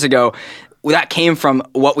many years ago, that came from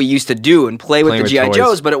what we used to do and play with the G.I.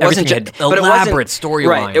 Joes, but it wasn't elaborate storylines.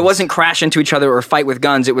 Right, it wasn't crash into each other or fight with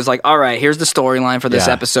guns. It was like, all right, here's the storyline for this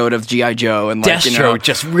episode of G.I. Joe, and like, Destro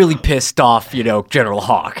just really pissed off, General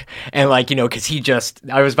Hawk, and like because he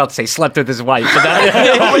I was about to say slept with his wife,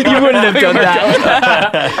 but you wouldn't have done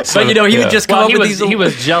that. But he would just come up with these. He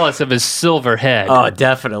was jealous of his silver head. Oh,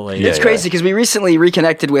 definitely. It's crazy because we recently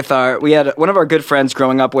reconnected with we had one of our good friends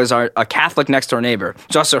growing up was a Catholic next door neighbor.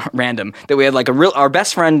 It's also random that we had like our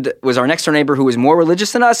best friend was our next door neighbor who was more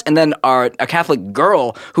religious than us, and then a Catholic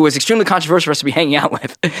girl who was extremely controversial for us to be hanging out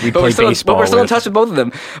with. But we're still in touch with both of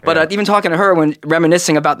them. But even talking to her, when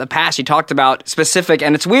reminiscing about the past, she talked about specific,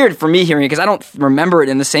 and it's weird for me hearing it because I don't remember it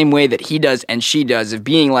in the same way that he does and she does, of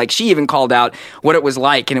being like, she even called out what it was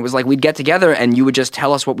like, and it was like we'd get together and you would just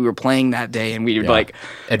tell us what we were playing that day, and we would like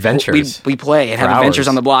adventures. We play and have adventures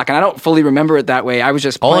on the block, and I don't fully remember it that way. I was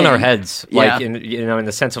just all playing. in our heads, like in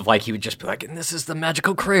the sense of like he would just be like, this is the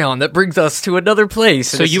magical crayon that brings us to another place.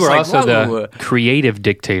 So you were also the creative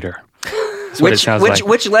dictator. Which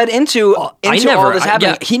led into all this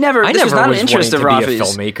happening. This was not an interest of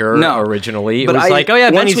Rafi's. To be a filmmaker originally. It was like,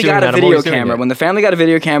 once we got a video camera, when the family got a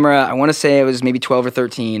video camera, I want to say it was maybe 12 or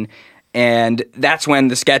 13. And that's when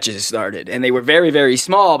the sketches started. And they were very, very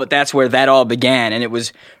small, but that's where that all began. And it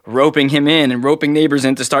was roping him in and roping neighbors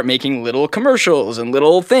in to start making little commercials and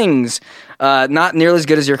little things. Not nearly as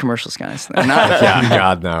good as your commercials, guys.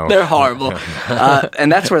 God, no. They're horrible.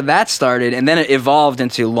 And that's where that started. And then it evolved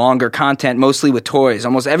into longer content, mostly with toys.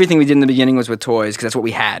 Almost everything we did in the beginning was with toys, because that's what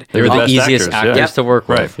we had. They were the easiest actors to work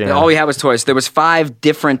with. Right. Yeah. All we had was toys. There was 5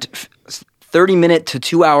 different 30-minute to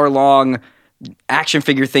 2-hour-long action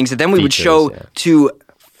figure things that then we would show to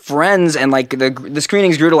friends, and like the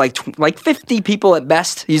screenings grew to like 50 people at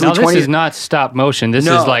best. Usually 20. This is not stop motion. This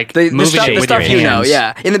is like moving the with stuff your hands.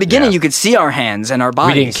 In the beginning, you could see our hands and our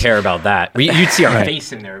bodies. We didn't care about that. You'd see our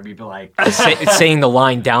face in there. We'd be like saying the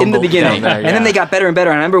line down in the beginning, there, and then they got better and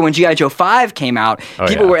better. I remember when G.I. Joe 5 came out,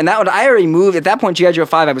 people were, and that one I already moved at that point. G.I. Joe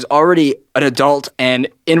 5, I was already an adult and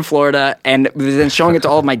in Florida, and then showing it to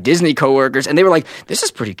all of my Disney coworkers, and they were like, "This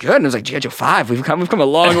is pretty good." And I was like, "G.I. Joe 5, we've come a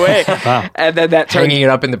long way." Wow. And then that turned, hanging it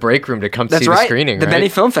up in the break room to come see the screening. The Benny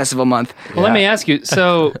Film Festival month. Well, let me ask you.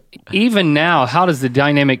 So, even now, how does the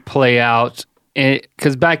dynamic play out?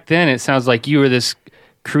 Because back then, it sounds like you were this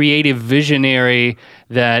creative visionary,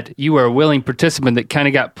 that you were a willing participant that kind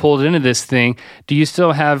of got pulled into this thing. Do you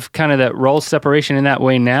still have kind of that role separation in that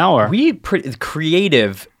way now? Or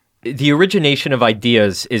creative, the origination of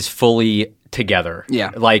ideas is fully together.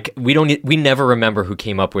 Yeah. Like we never remember who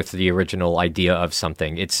came up with the original idea of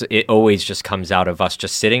something. It always just comes out of us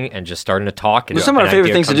just sitting and just starting to talk. And some of our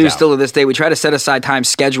favorite things to do still to this day. We try to set aside time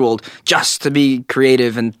scheduled just to be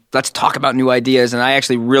creative and let's talk about new ideas. And I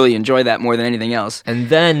actually really enjoy that more than anything else. And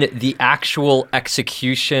then the actual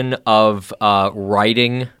execution of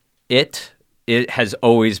writing it has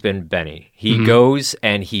always been Benny. He goes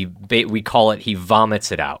and we call it, he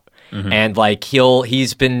vomits it out. Mm-hmm. And like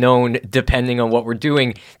he's been known, depending on what we're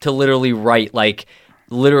doing, to literally write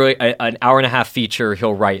an hour and a half feature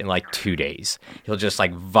he'll write in like 2 days. He'll just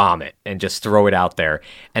like vomit and just throw it out there.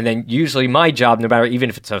 And then usually my job, no matter even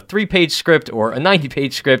if it's a 3-page script or a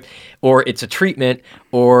 90-page script or it's a treatment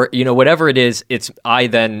or whatever it is, I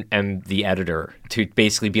then am the editor to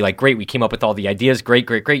basically be like, great, we came up with all the ideas, great,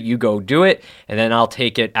 you go do it, and then I'll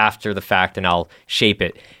take it after the fact and I'll shape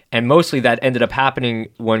it. And mostly that ended up happening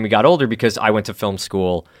when we got older because I went to film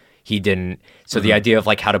school. he didn't. So the idea of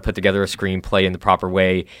like how to put together a screenplay in the proper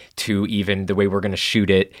way, to even the way we're going to shoot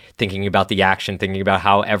it, thinking about the action, thinking about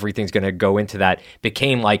how everything's going to go into that,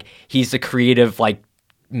 became like he's the creative like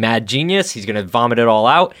mad genius. He's going to vomit it all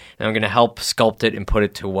out, and I'm going to help sculpt it and put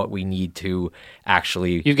it to what we need to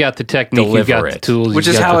actually. You've got the technique, you've got the tools, which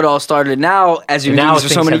is how it all started. Now, as you've been doing this for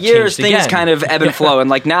so many years, things kind of ebb and flow. And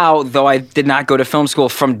like now, though I did not go to film school,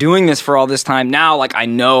 from doing this for all this time, now like I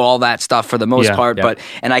know all that stuff for the most part,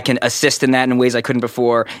 and I can assist in that in ways I couldn't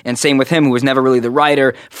before. And same with him, who was never really the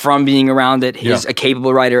writer. From being around it, he's a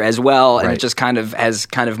capable writer as well, and it just kind of has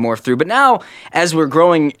kind of morphed through. But now, as we're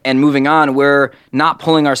growing and moving on, we're not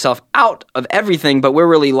pulling ourselves out of everything, but we're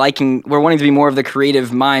really we're wanting to be more of the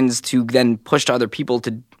creative minds to then push to other people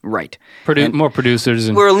to write. More producers.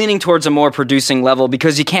 And we're leaning towards a more producing level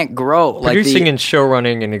because you can't grow. Producing and show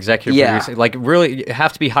running and executive producing. Like really you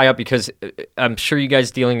have to be high up, because I'm sure you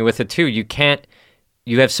guys dealing with it too.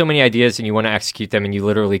 You have so many ideas and you want to execute them, and you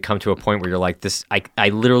literally come to a point where you're like, this, I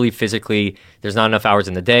literally physically, there's not enough hours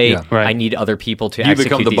in the day. Yeah, right. I need other people to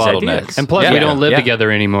execute these ideas. And plus, we don't live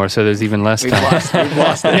together anymore, so there's even less time. We've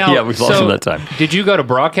lost it. Now, we've lost some of that time. Did you go to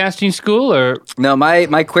broadcasting school, or? No,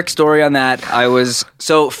 my quick story on that,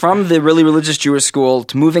 from the really religious Jewish school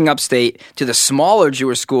to moving upstate to the smaller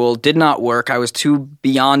Jewish school did not work. I was too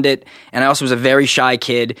beyond it, and I also was a very shy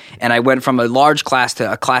kid, and I went from a large class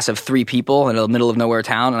to a class of 3 people in the middle of nowhere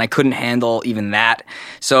town, and I couldn't handle even that.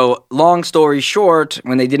 So long story short,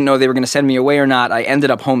 when they didn't know they were going to send me away or not, I ended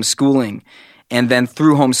up homeschooling, and then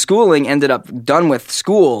through homeschooling ended up done with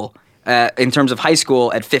school in terms of high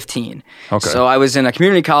school at 15. Okay. So I was in a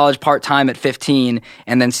community college part-time at 15,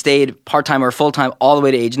 and then stayed part-time or full-time all the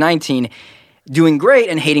way to age 19, doing great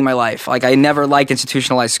and hating my life. Like, I never liked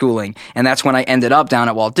institutionalized schooling. And that's when I ended up down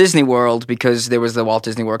at Walt Disney World, because there was the Walt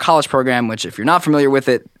Disney World College Program, which if you're not familiar with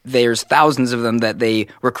it, there's thousands of them that they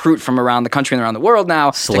recruit from around the country and around the world now.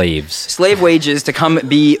 Slave wages to come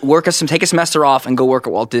take a semester off and go work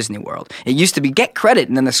at Walt Disney World. It used to be get credit,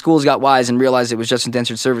 and then the schools got wise and realized it was just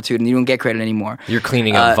indentured servitude, and you don't get credit anymore. You're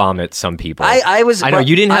cleaning up vomit, some people. I know,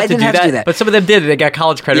 you didn't have to do that, but some of them did. They got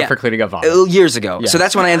college credit for cleaning up vomit. Years ago. Yeah. So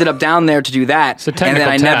that's when I ended up down there to do that. And then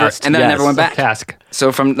I never went back. Task.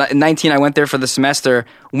 So from 19, I went there for the semester,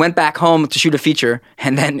 went back home to shoot a feature,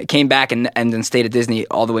 and then came back and then stayed at Disney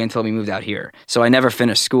all the way until we moved out here. So I never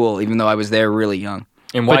finished school, even though I was there really young.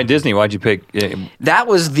 And why Disney? Why'd you pick? That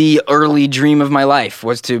was the early dream of my life,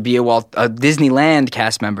 was to be a Disneyland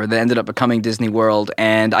cast member that ended up becoming Disney World.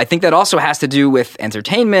 And I think that also has to do with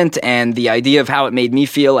entertainment and the idea of how it made me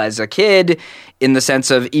feel as a kid, in the sense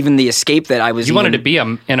of even the escape that I was. You wanted to be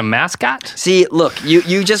in a mascot? See, look,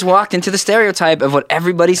 you just walked into the stereotype of what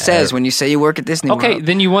everybody says when you say you work at Disney World. Okay,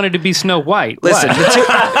 then you wanted to be Snow White. Listen,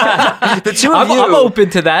 the two of you. I'm open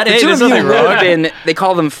to that. The two of you would have been, they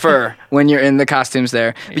call them fur when you're in the costumes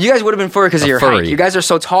there. But you guys would have been fur because of your height. You guys are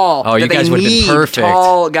so tall that they need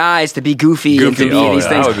tall guys to be goofy and to be these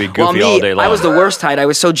things. I would be goofy all day long. I was the worst height. I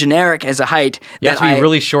was so generic as a height. You have to be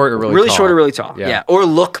really short or really tall. Really short or really tall, yeah. Or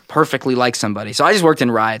look perfectly like somebody. So I just worked in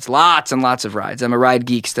rides, lots and lots of rides. I'm a ride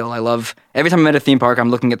geek still. I love, every time I'm at a theme park, I'm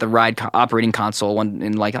looking at the ride operating console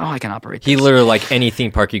and like, I can operate this. He literally, like any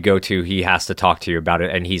theme park you go to, he has to talk to you about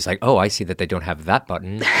it, and he's like, I see that they don't have that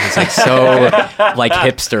button. He's like so like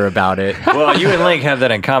hipster about it. Well, you and Link have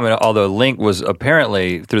that in common, although Link was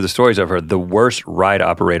apparently, through the stories I've heard, the worst ride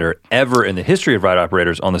operator ever in the history of ride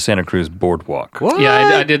operators on the Santa Cruz boardwalk. What?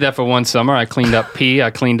 Yeah, I did that for one summer. I cleaned up pee, I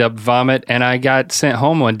cleaned up vomit, and I got sent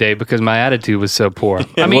home one day because my attitude was so poor.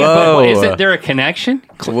 I mean, but isn't there a connection?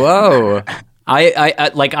 Whoa.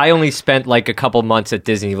 I only spent like a couple months at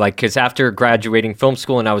Disney, like, because after graduating film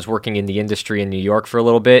school and I was working in the industry in New York for a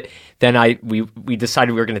little bit, then we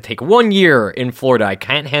decided we were going to take 1 year in Florida. I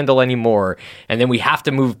can't handle anymore, and then we have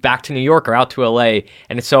to move back to New York or out to LA.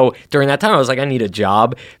 And so during that time, I was like, I need a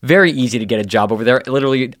job. Very easy to get a job over there.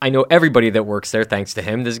 Literally, I know everybody that works there thanks to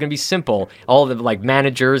him. This is going to be simple. All the like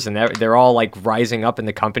managers and they're all like rising up in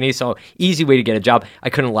the company, so easy way to get a job. I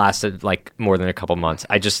couldn't last like more than a couple months.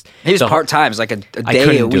 He was part time. Like a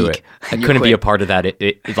day a week. I couldn't be a part of that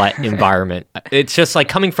environment. It's just like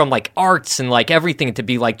coming from like arts and like everything to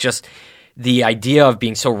be like just the idea of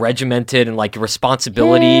being so regimented and like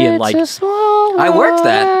responsibility and like. I worked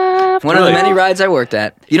that. One of the many rides I worked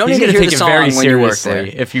at. You don't need to hear the song when you work there.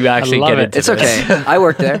 If you actually get into it's okay. I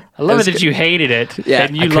worked there. I love it that you hated it. Yeah,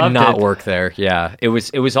 and you I could not work there. Yeah, it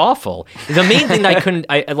was awful. The main thing that I couldn't.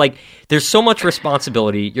 There's so much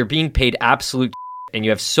responsibility. You're being paid absolute. And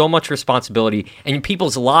you have so much responsibility, and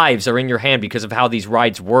people's lives are in your hand because of how these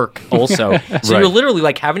rides work also. So you're literally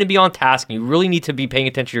like having to be on task, and you really need to be paying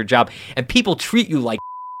attention to your job, and people treat you like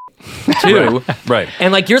too. Right.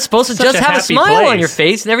 And like you're supposed to Such just a have a happy smile on place. your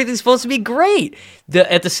face and everything's supposed to be great.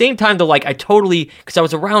 At the same time though, like I totally, because I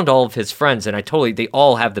was around all of his friends and they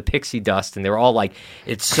all have the pixie dust and they're all like,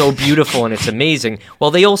 it's so beautiful and it's amazing.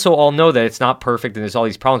 Well, they also all know that it's not perfect and there's all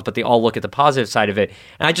these problems, but they all look at the positive side of it.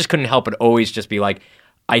 And I just couldn't help but always just be like,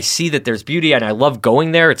 I see that there's beauty and I love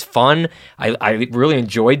going there. It's fun. I really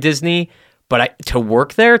enjoy Disney. But to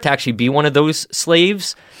work there, to actually be one of those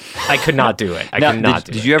slaves, I could not do it. I could not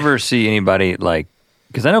do it. Did you ever see anybody like?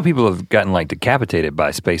 Because I know people have gotten like decapitated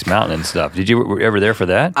by Space Mountain and stuff. Were you ever there for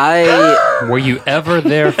that? Were you ever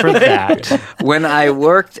there for that? When I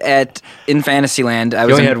worked in Fantasyland, I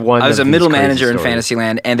was only had one I was of a these middle crazy manager in stories.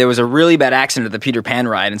 Fantasyland, and there was a really bad accident at the Peter Pan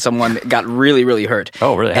ride, and someone got really, really hurt.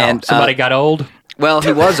 Oh, really? How? And Somebody got old? well,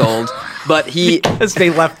 he was old, but he. Because they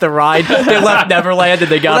left the ride, they left Neverland,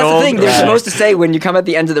 and they got Well, that's old. the thing. They're supposed to say when you come at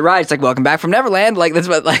the end of the ride, it's like "Welcome back from Neverland." Like that's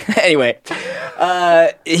what. Like anyway,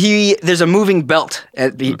 there's a moving belt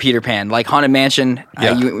at Peter Pan, like Haunted Mansion,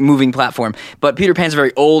 moving platform. But Peter Pan's a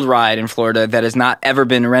very old ride in Florida that has not ever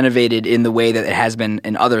been renovated in the way that it has been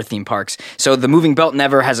in other theme parks. So the moving belt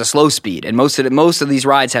never has a slow speed, and most of these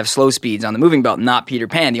rides have slow speeds on the moving belt. Not Peter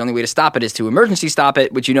Pan. The only way to stop it is to emergency stop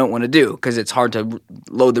it, which you don't want to do because it's hard to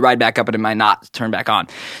load the ride back up and it might not turn back on.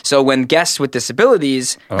 So when guests with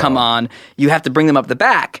disabilities come on, you have to bring them up the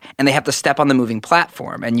back and they have to step on the moving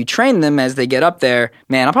platform. And you train them as they get up there.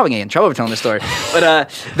 Man, I'm probably going to get in trouble for telling this story. But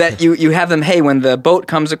that you have them, hey, when the boat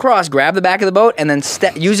comes across, grab the back of the boat and then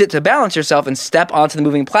use it to balance yourself and step onto the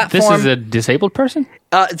moving platform. This is a disabled person?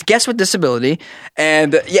 It's guests with disability.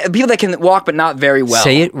 And people that can walk but not very well.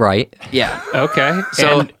 Say it right. Yeah. Okay.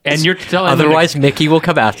 So and you're telling them Otherwise, Mickey will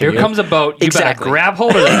come after you. here comes a boat. You Exactly. better grab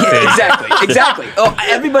hold of that thing. Exactly. Oh,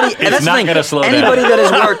 everybody. And that's not the thing. gonna slow down. Anybody that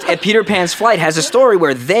has worked at Peter Pan's flight has a story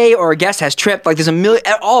where they or a guest has tripped. Like there's a million,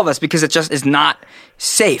 all of us, because it just is not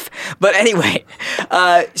safe. But anyway,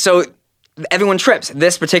 so everyone trips.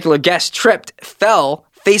 This particular guest fell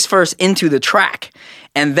face first into the track.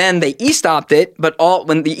 And then they e-stopped it, but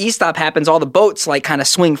when the e-stop happens, all the boats like kind of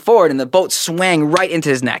swing forward, and the boat swang right into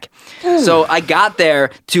his neck. So I got there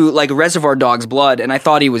to like Reservoir Dogs blood, and I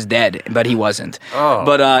thought he was dead, but he wasn't. Oh.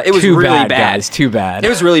 But it was Too really bad, bad. guys. Too bad. It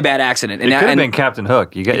was a really bad accident. It could have been Captain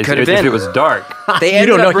Hook. You guys, could have if been. it was dark. They You ended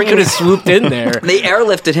don't up know. He bringing could have swooped in there. They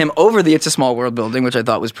airlifted him over the It's a Small World building, which I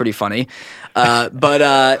thought was pretty funny.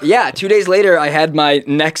 But 2 days later, I had my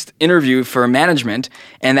next interview for management,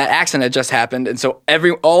 and that accident had just happened. And so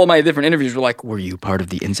all of my different interviews were like, "Were you part of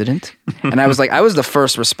the incident?" And I was like, "I was the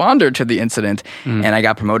first responder to the incident," and I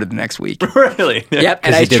got promoted the next week. Really? Yep,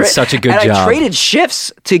 and 'Cause you did such a good and job. I traded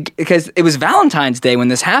shifts because it was Valentine's Day when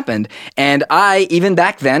this happened, and I even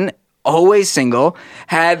back then, always single,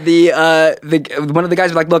 had the one of the guys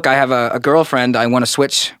was like, "Look, I have a girlfriend. I want to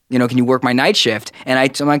switch. Can you work my night shift?" And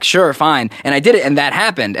I'm like, "Sure, fine." And I did it, and that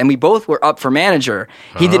happened. And we both were up for manager.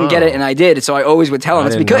 He didn't get it, and I did. So I always would tell him, I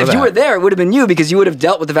 "It's didn't because know if you that. were there, it would have been you because you would have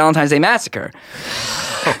dealt with the Valentine's Day massacre."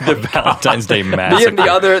 The Valentine's Day Me massacre. and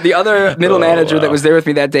the other middle manager wow. that was there with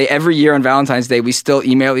me that day, every year on Valentine's Day, we still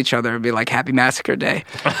email each other and be like, "Happy Massacre Day."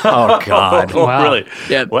 Oh, God. Oh, Wow. really?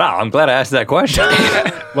 Yeah. Wow, I'm glad I asked that question.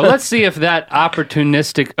 Well, let's see if that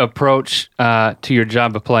opportunistic approach to your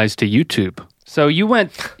job applies to YouTube. So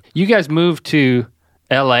you guys moved to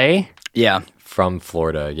L.A. Yeah, From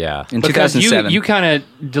Florida, yeah. in because 2007. you kind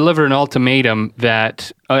of delivered an ultimatum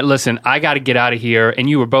that, listen, I got to get out of here, and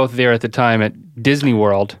you were both there at the time at Disney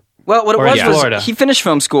World. Well, what it Or was Florida. he finished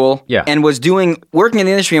film school Yeah. and was working in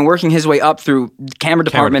the industry and working his way up through camera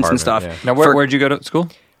departments and stuff. department, Now, where'd you go to school?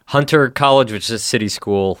 Hunter College, which is a city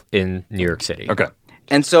school in New York City. Okay.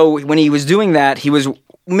 And so when he was doing that, he was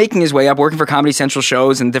making his way up, working for Comedy Central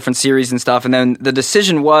shows and different series and stuff. And then the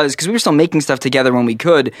decision was, because we were still making stuff together when we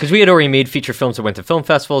could, Because we had already made feature films that went to film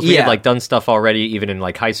festivals. We Yeah. had done stuff already, even in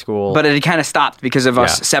high school. but it had kind of stopped because of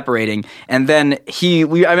us Yeah. separating. And then I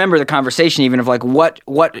remember the conversation even of like, what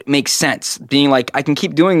makes sense? Being like, I can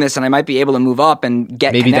keep doing this and I might be able to move up and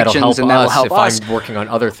get maybe that'll connections help and that'll us help if us. I'm working on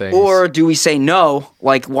other things. Or do we say no?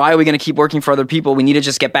 Like, why are we going to keep working for other people? We need to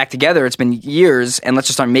just get back together. It's been years, and let's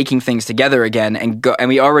just start making things together again and go. And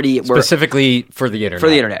we already were specifically for the internet. for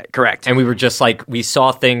the internet, correct? And we were just like, we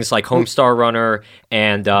saw things like Homestar Runner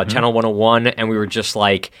and Channel 101, and we were just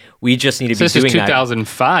like, we just need to So be this is doing that.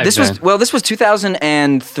 2005. This then. was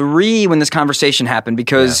 2003 when this conversation happened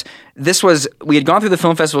because we had gone through the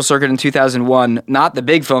film festival circuit in 2001, not the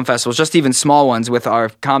big film festivals, just even small ones with our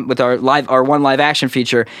one live action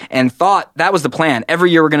feature, and thought that was the plan.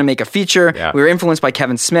 Every year we're going to make a feature. Yeah. We were influenced by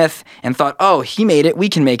Kevin Smith and thought, oh, he made it, we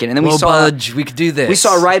can make it. And then Well, Budge, we could do this. We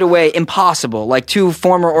saw right away, impossible. Like two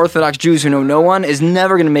former Orthodox Jews who know no one is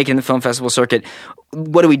never going to make it in the film festival circuit.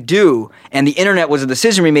 what do we do? And the internet was a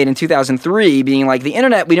decision we made in 2003, being like, the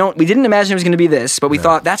internet, we didn't imagine it was going to be this, but we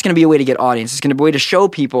thought that's going to be a way to get audience. It's going to be a way to show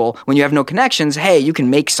people when you have no connections, hey, you can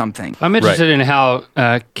make something. I'm interested in how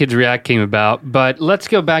Kids React came about, but let's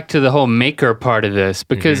go back to the whole maker part of this,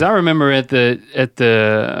 because I remember at the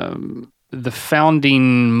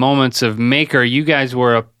founding moments of Maker, you guys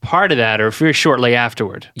were a part of that, or very shortly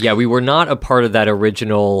afterward. Yeah, we were not a part of that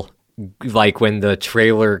original, like when the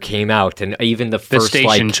trailer came out, and even the first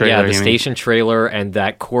station trailer. The station trailer and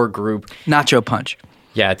that core group. Nacho Punch.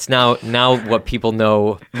 Yeah, it's now what people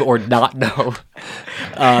know or not know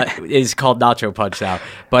is called Nacho Punch now.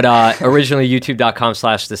 But originally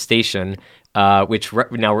youtube.com/the station, which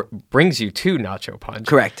now brings you to Nacho Punch.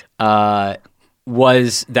 Correct.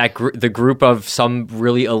 Was that the group of some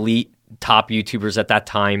really elite top YouTubers at that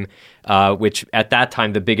time, which at that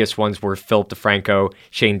time the biggest ones were Philip DeFranco,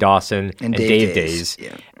 Shane Dawson, and Dave Days.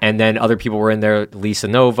 Yeah. And then other people were in there, Lisa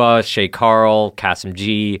Nova, Shay Carl, Kasim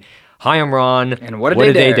G, Hi, I'm Ron. And What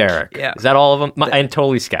a Day, Derek. Yeah. Is that all of them? And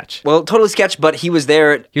Totally Sketch. Well, Totally Sketch, but he was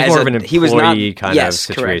there He was more of an employee kind of yes,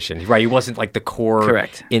 situation. Correct. Right, he wasn't like the core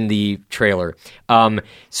Correct. in the trailer.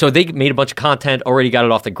 So they made a bunch of content, already got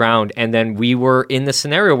it off the ground, and then we were in the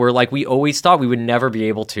scenario where like we always thought we would never be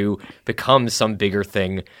able to become some bigger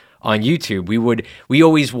thing on YouTube. We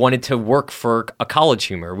always wanted to work for a College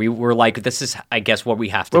Humor. We were like, this is, I guess, what we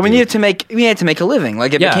have to do. Well, we needed to make a living.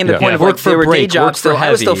 Like, it became the point of work like, for there were break, day jobs still.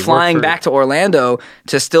 I was still flying back to Orlando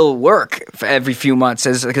to still work for every few months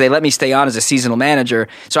because they let me stay on as a seasonal manager.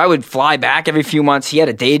 So I would fly back every few months. He had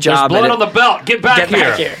a day job. There's blood on the belt. Get back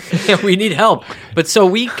here. We need help. But so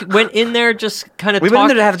we went in there just kind of We went in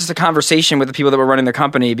there to have just a conversation with the people that were running the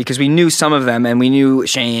company because we knew some of them and we knew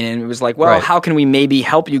Shane, and it was like, well, how can we maybe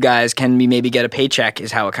help you guys? Can we maybe get a paycheck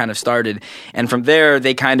is how it kind of started. And from there,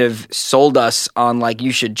 they kind of sold us on like,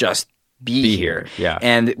 you should just be here. Yeah.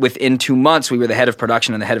 And within 2 months, we were the head of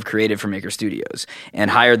production and the head of creative for Maker Studios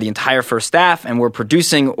and hired the entire first staff, and we're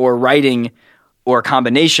producing or writing or a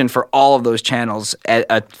combination for all of those channels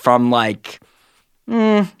from like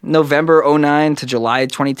November 2009 to July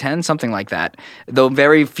 2010, something like that. Though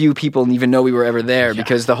very few people even know we were ever there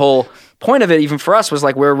because the whole point of it, even for us, was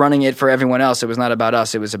like we're running it for everyone else. It was not about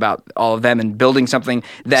us. It was about all of them and building something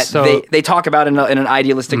that they talk about in an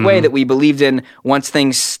idealistic way that we believed in. Once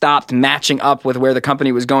things stopped matching up with where the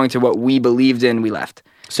company was going to what we believed in, we left.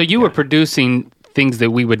 So you were producing things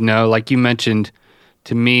that we would know, like you mentioned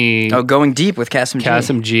to me. Oh, Going Deep with Kasim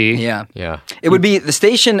G. Yeah. It would be the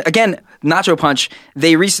station again. Nacho Punch.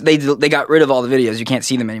 They got rid of all the videos. You can't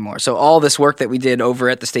see them anymore. So all this work that we did over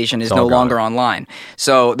at the station is no longer online.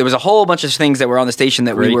 So there was a whole bunch of things that were on the station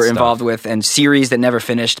that we were involved with, and series that never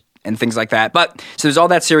finished and things like that. But so there's all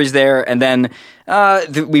that series there, and then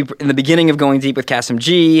in the beginning of Going Deep with Kasim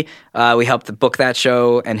G, we helped to book that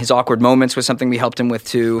show, and his awkward moments was something we helped him with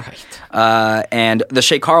too. And the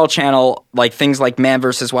Shay Carl channel, like things like Man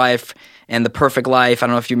vs. Wife and The Perfect Life. I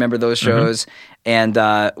don't know if you remember those shows. And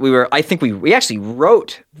I think we actually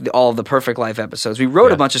wrote all of the Perfect Life episodes. We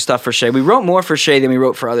wrote a bunch of stuff for Shay. We wrote more for Shay than we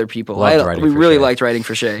wrote for other people. We really liked writing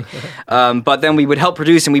for Shay. But then we would help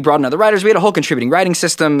produce, and we brought in other writers. We had a whole contributing writing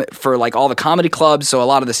system for like all the comedy clubs. So a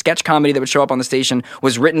lot of the sketch comedy that would show up on the station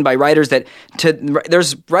was written by writers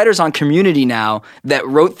there's writers on Community now that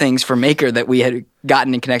wrote things for Maker that we had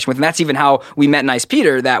gotten in connection with. And that's even how we met Nice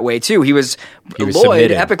Peter that way too. He was Lloyd,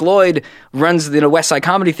 submitted. Epic Lloyd runs the West Side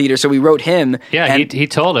Comedy Theater, so we wrote him. Yeah, he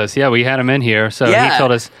told us. Yeah, we had him in here. So he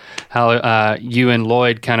told us how you and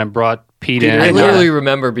Lloyd kind of brought Pete in. I literally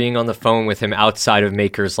remember being on the phone with him outside of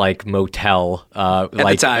Maker's like motel. At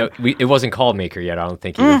the time. It wasn't called Maker yet, I don't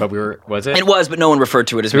think, either, but was it? It was, but no one referred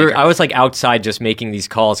to it as So Maker. I was like outside just making these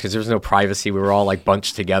calls because there was no privacy. We were all like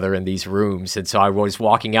bunched together in these rooms. And so I was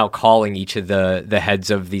walking out calling each of the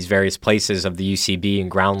heads of these various places of the UCB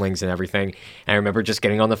and Groundlings and everything. And I remember just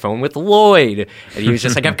getting on the phone with Lloyd. And he was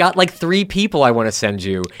just like, I've got like 3 people I want to send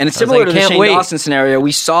you. And it's similar to the Shane Dawson scenario.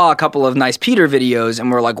 We saw a couple of Nice Peter videos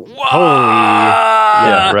and we're like, whoa.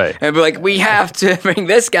 Yeah, right. And we're like, we have to bring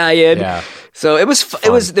this guy in. Yeah. So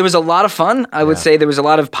there was a lot of fun. I would say there was a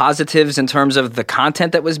lot of positives in terms of the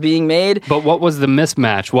content that was being made. But what was the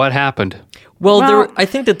mismatch? What happened? Well, I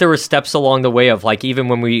think that there were steps along the way of like, even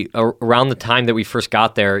when around the time that we first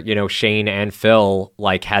got there, Shane and Phil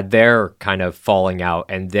like had their kind of falling out,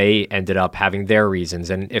 and they ended up having their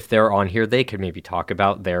reasons. And if they're on here, they could maybe talk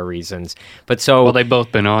about their reasons. But well, they've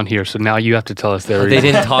both been on here, so now you have to tell us their reasons.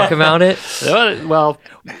 They didn't talk about it? Well,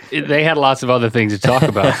 they had lots of other things to talk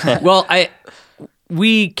about. Well,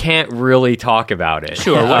 we can't really talk about it.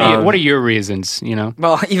 Sure. What are your reasons? You know.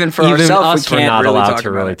 Well, even for Even ourselves, us, we we're can't not really allowed talk to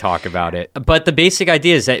about really it. talk about it. But the basic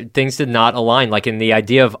idea is that things did not align. Like in the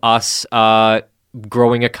idea of us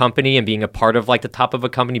growing a company and being a part of like the top of a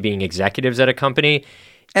company, being executives at a company.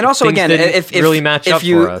 And also, things again, didn't if really match up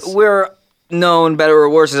for us. We're known, better or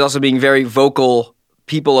worse, as also being very vocal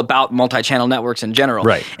people about multi-channel networks in general.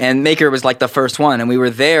 Right. And Maker was like the first one, and we were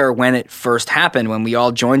there when it first happened, when we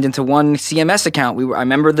all joined into one CMS account. I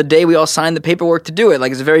remember the day we all signed the paperwork to do it.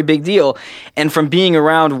 Like, it's a very big deal. And from being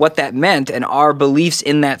around what that meant and our beliefs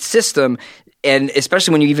in that system, and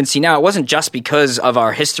especially when you even see now, it wasn't just because of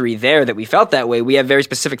our history there that we felt that way. We have very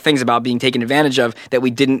specific things about being taken advantage of that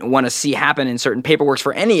we didn't want to see happen in certain paperworks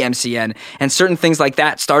for any MCN. And certain things like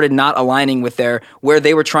that started not aligning with where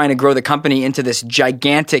they were trying to grow the company into this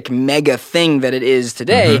gigantic mega thing that it is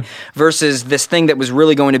today versus this thing that was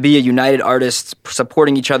really going to be a united artists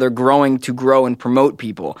supporting each other, growing to grow and promote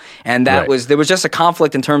people. And that there was just a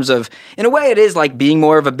conflict in terms of, in a way, it is like being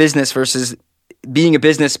more of a business versus being a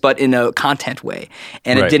business, but in a content way,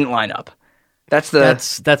 and it didn't line up. That's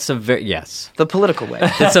a very the political way.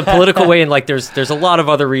 It's a political way, and like there's a lot of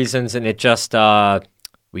other reasons, and it just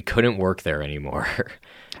we couldn't work there anymore.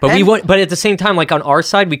 But but at the same time, like on our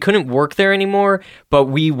side, we couldn't work there anymore. But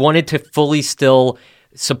we wanted to fully still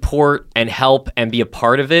support and help and be a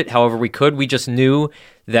part of it, however we could. We just knew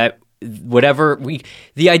that.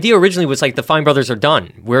 The idea originally was like the Fine brothers are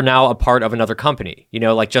done. We're now a part of another company. You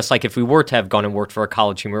know, like just like if we were to have gone and worked for a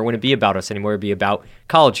College Humor, it wouldn't be about us anymore. It'd be about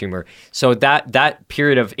College Humor. So that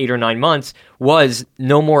period of 8 or 9 months was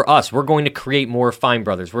no more us. We're going to create more Fine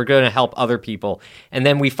brothers. We're going to help other people. And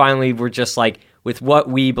then we finally were just like, with what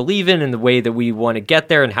we believe in and the way that we want to get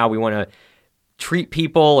there and how we want to treat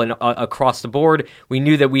people and across the board, we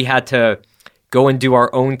knew that we had to go and do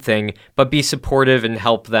our own thing, but be supportive and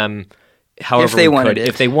help them however if they wanted it.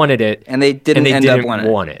 If they wanted it. And they didn't end up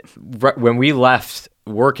wanting it. When we left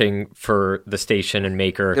working for the station and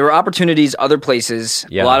Maker, there were opportunities other places.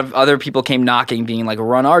 A lot of other people came knocking, being like,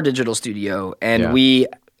 run our digital studio. And we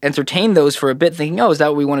entertained those for a bit, thinking, oh, is that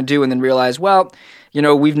what we want to do? And then realized, well, you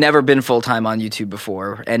know, we've never been full-time on YouTube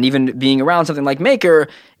before. And even being around something like Maker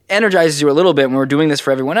energizes you a little bit when we're doing this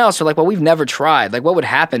for everyone else. We're like, well, we've never tried. Like, what would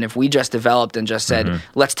happen if we just developed and just said,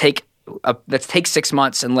 let's take 6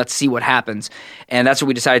 months and let's see what happens. And that's what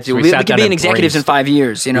we decided to do. We could be in executives in 5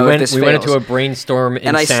 years, you know, if this fails. We went into a brainstorm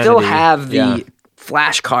and I still have the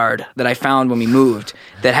flashcard that I found when we moved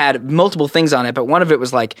that had multiple things on it, but one of it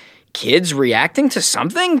was like, kids reacting to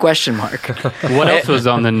something? ? What else was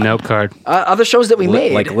on the note card? Other shows that we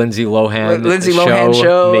made, like Lindsay Lohan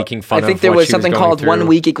show, making fun. I think of there what was she something was called through. 1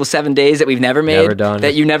 week equals 7 days that we've never made, Never done.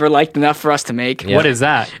 that you never liked enough for us to make. What is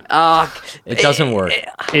that? It doesn't work.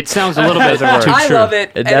 It sounds a little bit too true. I love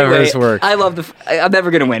it. It never has worked. I love I'm never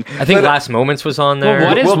gonna win. I think Last Moments was on there.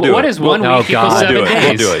 Well, what is 1 week equals 7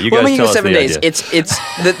 days? We'll do it. You 1 guys week tell equals us 7 the days. idea.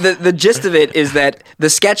 It's the gist of it is that the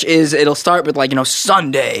sketch is it'll start with like, you know,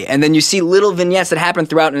 Sunday, and then you see little vignettes that happen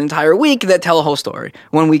throughout an entire week that tell a whole story.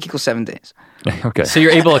 1 week equals 7 days. Okay. So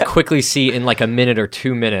you're able to quickly see in like a minute or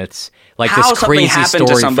 2 minutes, like How this something crazy happened to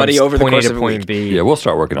story somebody from over the point course A of to a point week. B. Yeah, we'll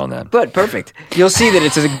start working on that. But perfect. You'll see that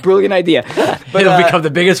it's a brilliant idea. But It'll become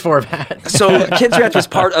the biggest format. so Kids React was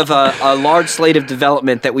part of a large slate of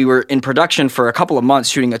development that we were in production for a couple of months,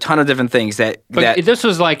 shooting a ton of different things. But this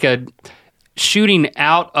was like a shooting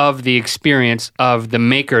out of the experience of the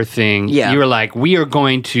Maker thing. Yeah. You were like, we are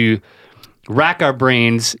going to rack our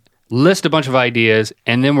brains, list a bunch of ideas,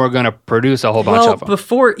 and then we're going to produce a whole bunch of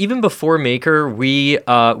them. Even before Maker, we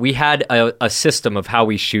had a system of how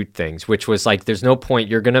we shoot things, which was like, there's no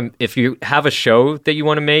point. If you have a show that you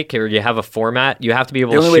want to make or you have a format, you have to be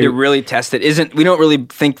able to shoot. The only way to really test it isn't, we don't really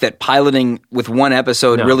think that piloting with one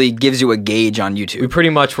episode really gives you a gauge on YouTube. We pretty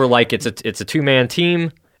much were like, it's a 2-man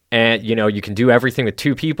team. And, you know, you can do everything with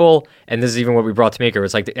 2 people. And this is even what we brought to Maker.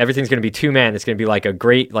 It's like everything's going to be 2-man. It's going to be like a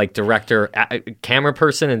great like director, camera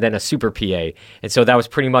person, and then a super PA. And so that was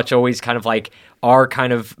pretty much always kind of like our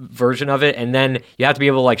kind of version of it. And then you have to be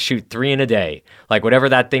able to like shoot 3 in a day. Like whatever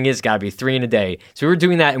that thing is, got to be 3 in a day. So we were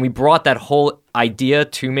doing that, and we brought that whole idea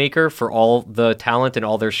to Maker for all the talent and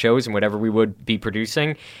all their shows and whatever we would be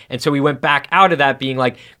producing. And so we went back out of that being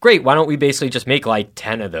like, great, why don't we basically just make like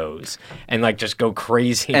 10 of those and like just go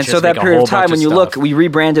crazy. And so that period of time, when you look, we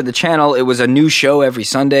rebranded the channel. It was a new show every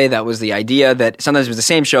Sunday. That was the idea, that sometimes it was the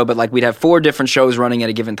same show, but like we'd have 4 different shows running at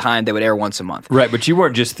a given time that would air once a month. Right, but you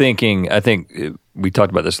weren't just thinking, I think we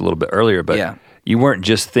talked about this a little bit earlier, but you weren't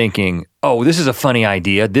just thinking, oh, this is a funny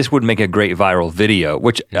idea, this would make a great viral video,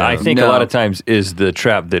 which I think a lot of times is the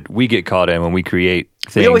trap that we get caught in when we create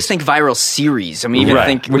things. We always think viral series. I mean, even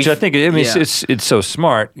think which I think it's so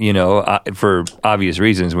smart, for obvious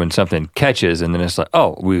reasons. When something catches, and then it's like,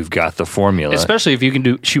 oh, we've got the formula. Especially if you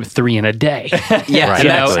can shoot 3 in a day. Yeah,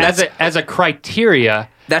 right. As a criteria.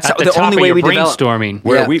 That's at the only way we brainstorming.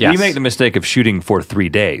 Where we make the mistake of shooting for 3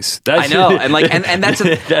 days. I know, and that's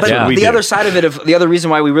the other side of it. The other reason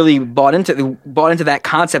why we really bought into that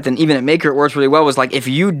concept, and even at Maker it works really well, was like if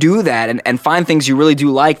you do that and find things you really do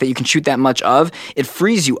like that you can shoot that much of, it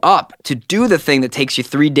frees you up to do the thing that takes you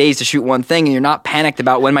 3 days to shoot one thing, and you're not panicked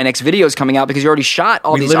about when my next video is coming out because you already shot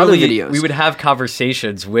all these other videos. We would have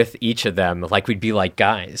conversations with each of them, like we'd be like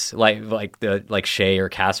guys, like Shay or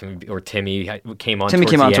Cass or Timmy came on. Timmy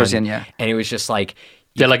came on towards the end, yeah. And it was just like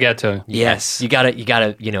Delegato. Yes. You gotta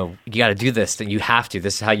do this. Then you have to.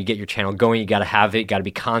 This is how you get your channel going. You gotta have it. You gotta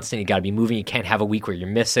be constant. You gotta be moving. You can't have a week where you're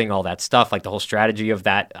missing all that stuff. Like the whole strategy of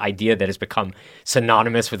that idea that has become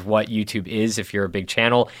synonymous with what YouTube is if you're a big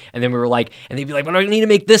channel. And then we were like, and they'd be like, well, I need to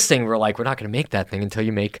make this thing. We're like, we're not gonna make that thing until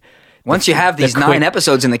you make. Once you have these 9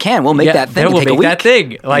 episodes in the can, we'll make that thing. Then we'll take make a week. that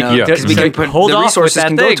thing. Like, because we can put hold the off resources with that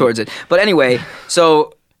can thing. go towards it. But anyway,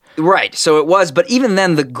 so. Right, so it was, but even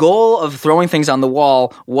then, the goal of throwing things on the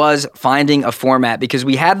wall was finding a format, because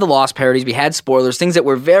we had the Lost parodies, we had spoilers, things that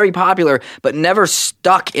were very popular, but never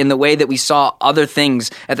stuck in the way that we saw other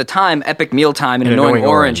things. At the time, Epic Mealtime and Annoying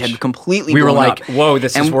Orange had completely blown up. We were like, whoa,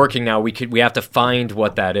 this is working now, we have to find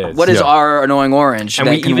what that is. What is our Annoying Orange and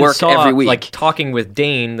that we can even work saw, every week? Like, talking with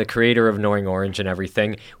Dane, the creator of Annoying Orange and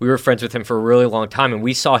everything, we were friends with him for a really long time, and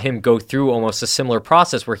we saw him go through almost a similar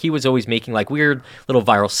process where he was always making like weird little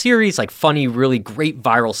viral series, like funny, really great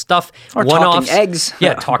viral stuff. Or one-offs. Talking Eggs.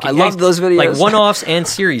 Yeah, Talking Eggs. I love those videos. Like one-offs and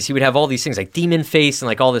series. He would have all these things like Demon Face and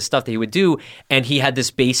like all this stuff that he would do. And he had this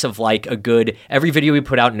base of like every video he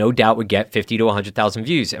put out, no doubt would get 50 to 100,000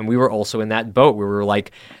 views. And we were also in that boat where we were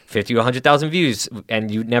like 50 to 100,000 views. And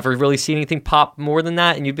you'd never really see anything pop more than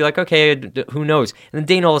that. And you'd be like, okay, who knows? And then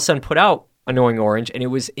Dane all of a sudden put out Annoying Orange, and it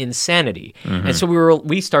was insanity. Mm-hmm. And so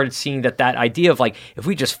we started seeing that idea of like, if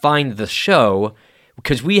we just find the show,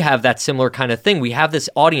 because we have that similar kind of thing. We have this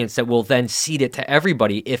audience that will then seed it to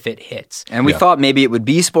everybody if it hits. And we thought maybe it would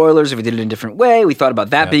be spoilers if we did it in a different way. We thought about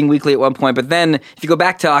that being weekly at one point. But then if you go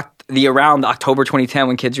back to around October 2010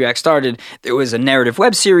 when Kids React started, there was a narrative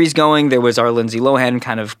web series going. There was our Lindsay Lohan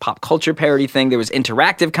kind of pop culture parody thing. There was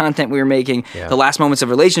interactive content we were making. Yeah. The Last Moments of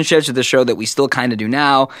Relationships with the show that we still kind of do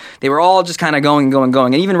now. They were all just kind of going.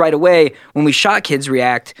 And even right away when we shot Kids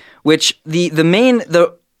React, which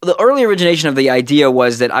the early origination of the idea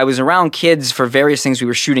was that I was around kids for various things we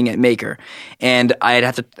were shooting at Maker, and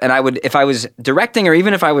if I was directing or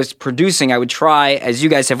even if I was producing, I would try, as you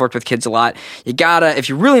guys have worked with kids a lot, if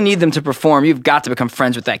you really need them to perform, you've got to become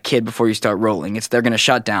friends with that kid before you start rolling. They're going to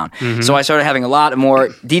shut down. Mm-hmm. So I started having a lot more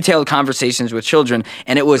detailed conversations with children,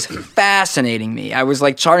 and it was fascinating me. I was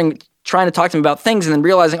like trying to talk to them about things and then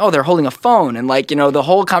realizing, oh, they're holding a phone. And the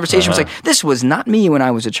whole conversation was like, this was not me when I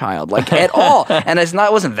was a child, like at all. And it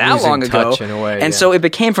wasn't that long ago. In a way, and so it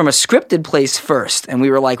became from a scripted place first. And we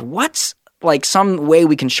were like, what's like some way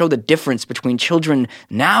we can show the difference between children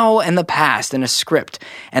now and the past in a script?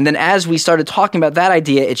 And then as we started talking about that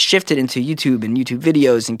idea, it shifted into YouTube and YouTube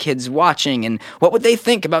videos and kids watching and what would they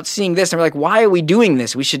think about seeing this? And we're like, why are we doing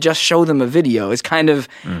this? We should just show them a video. It's kind of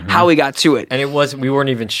how we got to it. And we weren't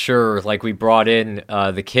even sure, like we brought in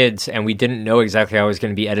the kids and we didn't know exactly how it was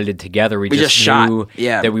going to be edited together. We just knew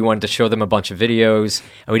that we wanted to show them a bunch of videos,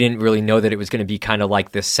 and we didn't really know that it was going to be kind of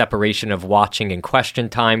like this separation of watching and question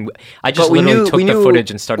time. We took the footage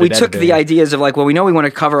and started editing. We took the ideas of like, well, we know we want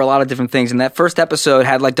to cover a lot of different things. And that first episode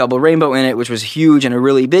had like Double Rainbow in it, which was huge and a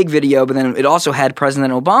really big video. But then it also had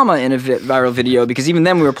President Obama in a viral video, because even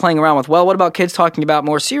then we were playing around with, well, what about kids talking about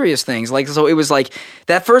more serious things? Like, so it was like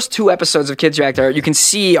that first 2 episodes of Kids React, you can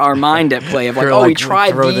see our mind at play of like, we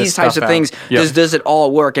tried these types of things. Yep. Does it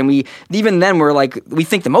all work? And we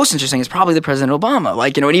think the most interesting is probably the President Obama.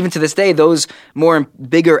 Like, and even to this day, those more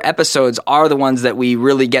bigger episodes are the ones that we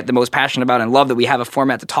really get the most passionate about and love, that we have a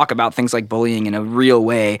format to talk about things like bullying in a real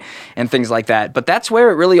way and things like that. But that's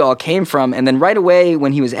where it really all came from. And then right away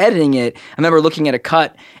when he was editing it, I remember looking at a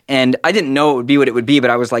cut and I didn't know it would be what it would be,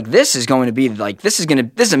 but I was like, this is going to be like, this is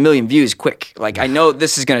 1 million views quick. Like, I know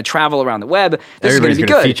this is going to travel around the web. This is going to be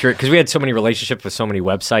good. Feature it, because we had so many relationships with so many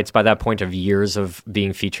websites by that point of years of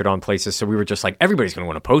being featured on places. So we were just like, everybody's going to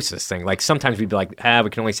want to post this thing. Like sometimes we'd be like, we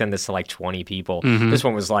can only send this to like 20 people. Mm-hmm. This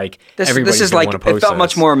one was like, everybody's going to want to post it. Felt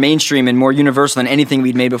much more mainstream and more universal than anything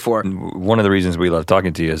we'd made before. One of the reasons we love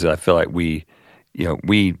talking to you is that I feel like we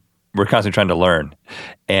we're constantly trying to learn.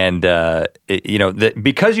 And,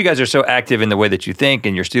 because you guys are so active in the way that you think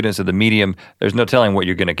and you're students of the medium, there's no telling what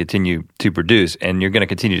you're going to continue to produce, and you're going to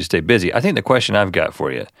continue to stay busy. I think the question I've got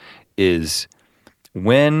for you is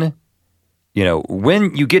when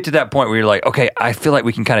you get to that point where you're like, okay, I feel like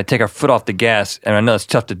we can kind of take our foot off the gas, and I know it's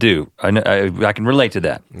tough to do. I can relate to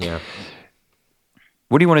that. Yeah.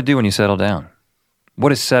 What do you want to do when you settle down?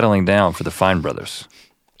 What is settling down for the Fine brothers?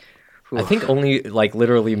 I think only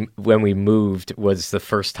literally when we moved was the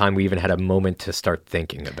first time we even had a moment to start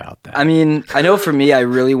thinking about that. I mean, I know for me, I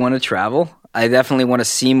really want to travel. I definitely want to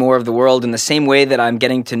see more of the world in the same way that I'm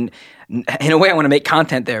getting to, in a way I want to make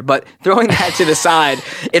content there, but throwing that to the side,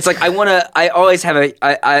 it's like I always have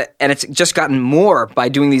and it's just gotten more by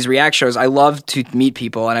doing these react shows. I love to meet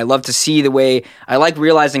people, and I love to see the way, I like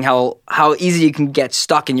realizing how easy you can get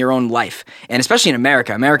stuck in your own life. And especially in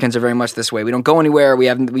America, Americans are very much this way. We don't go anywhere.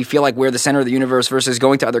 We feel like we're the center of the universe versus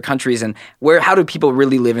going to other countries. And how do people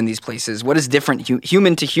really live in these places? What is different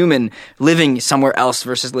human to human living somewhere else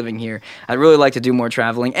versus living here? I'd really like to do more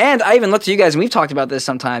traveling. And I even look to you guys, and we've talked about this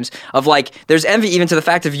sometimes, of there's envy even to the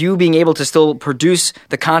fact of you being able to still produce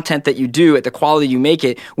the content that you do at the quality you make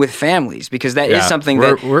it with families, because that is something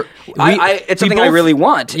it's something I really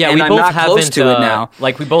want. Yeah, and I'm not close to it now.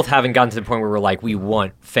 We both haven't gotten to the point where we're like, we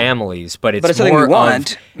want families, but it's something more we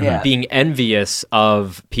want. of being envious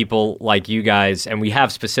of people like you guys, and we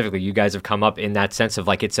have specifically, you guys have come up in that sense of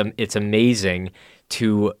it's amazing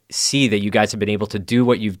to see that you guys have been able to do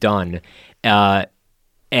what you've done, and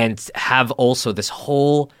have also this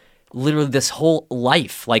whole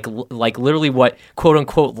life, like literally what quote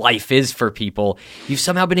unquote life is for people. You've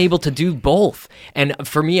somehow been able to do both. And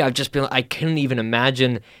for me, I couldn't even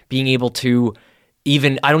imagine being able to I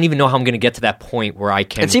don't even know how I'm going to get to that point where I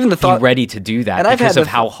can be ready to do that, because of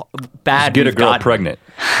how bad get a girl pregnant.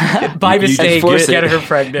 By mistake, get her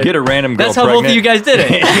pregnant. Get a random girl pregnant. That's how both of you guys did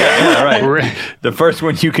it. Yeah, right. The first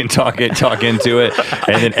one you can talk into it,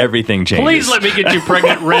 and then everything changes. Please let me get you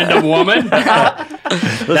pregnant, random woman. I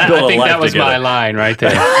think that was my line right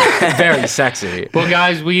there. Very sexy. Well,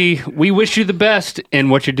 guys, we wish you the best in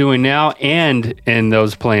what you're doing now and in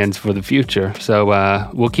those plans for the future.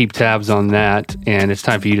 So we'll keep tabs on that, and it's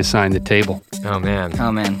time for you to sign the table. Oh,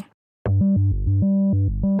 man.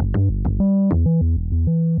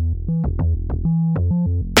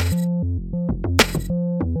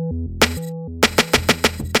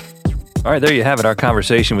 All right, there you have it, our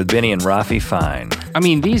conversation with Benny and Rafi Fine. I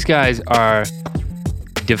mean, these guys are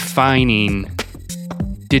defining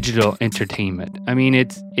digital entertainment. I mean,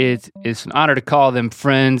 it's an honor to call them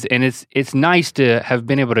friends, and it's nice to have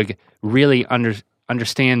been able to really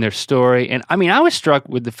understand their story. And I mean, I was struck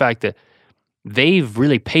with the fact that they've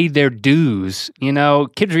really paid their dues. You know,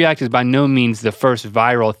 Kids React is by no means the first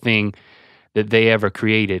viral thing that they ever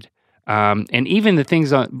created. And even the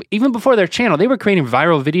things even before their channel, they were creating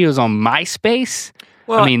viral videos on MySpace.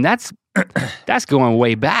 Well, I mean, that's going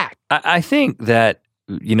way back. I think that,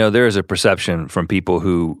 there is a perception from people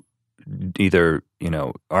who either,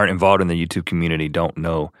 aren't involved in the YouTube community, don't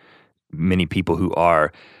know many people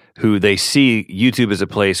who they see YouTube as a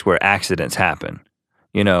place where accidents happen.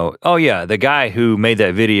 Oh yeah, the guy who made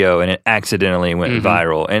that video and it accidentally went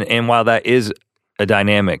viral. And while that is a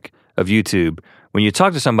dynamic of YouTube, when you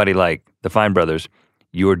talk to somebody like the Fine brothers,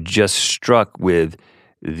 you're just struck with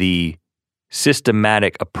the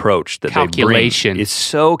systematic approach that they bring. It's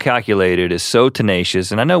so calculated, it's so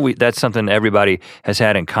tenacious, and I know that's something everybody has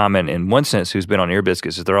had in common in one sense who's been on Ear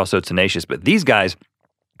Biscuits, is they're also tenacious, but these guys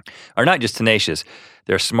are not just tenacious,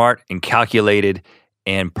 they're smart and calculated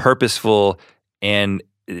and purposeful, and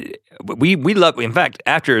we love, in fact,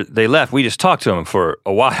 after they left, we just talked to them for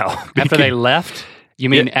a while. After they left? You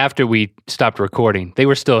mean after we stopped recording? They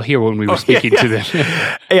were still here when we were speaking to them.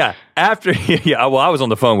 Yeah, well, I was on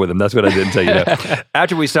the phone with them. That's what I didn't tell you.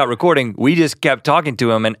 After we stopped recording, we just kept talking to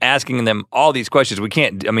them and asking them all these questions. We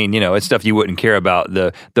can't, it's stuff you wouldn't care about,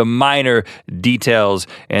 the minor details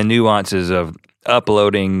and nuances of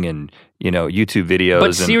uploading and, YouTube videos.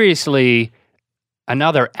 But seriously,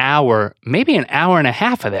 another hour, maybe an hour and a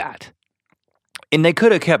half of that. And they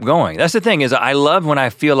could have kept going. That's the thing, is I love when I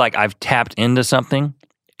feel like I've tapped into something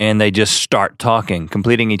and they just start talking,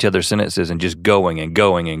 completing each other's sentences and just going and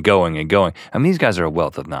going and going and going. I mean, these guys are a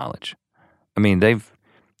wealth of knowledge. I mean, they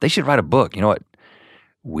should write a book. You know what?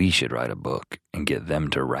 We should write a book and get them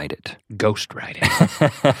to write it. Ghost writing.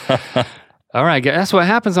 All right, that's what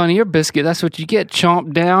happens on Ear Biscuit. That's what you get.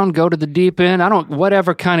 Chomp down, go to the deep end.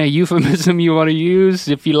 Whatever kind of euphemism you want to use.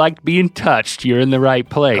 If you like being touched, you're in the right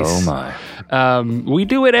place. Oh my. We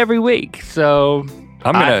do it every week. So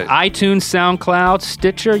I'm gonna iTunes, SoundCloud,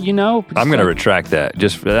 Stitcher. I'm gonna retract that.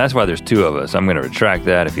 That's why there's two of us. I'm gonna retract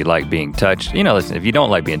that. If you like being touched, listen. If you don't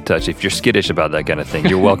like being touched, if you're skittish about that kind of thing,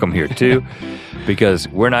 you're welcome here too, because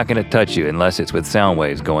we're not gonna touch you unless it's with sound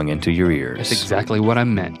waves going into your ears. That's exactly what I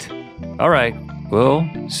meant. All right. We'll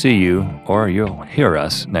see you, or you'll hear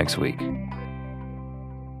us next week.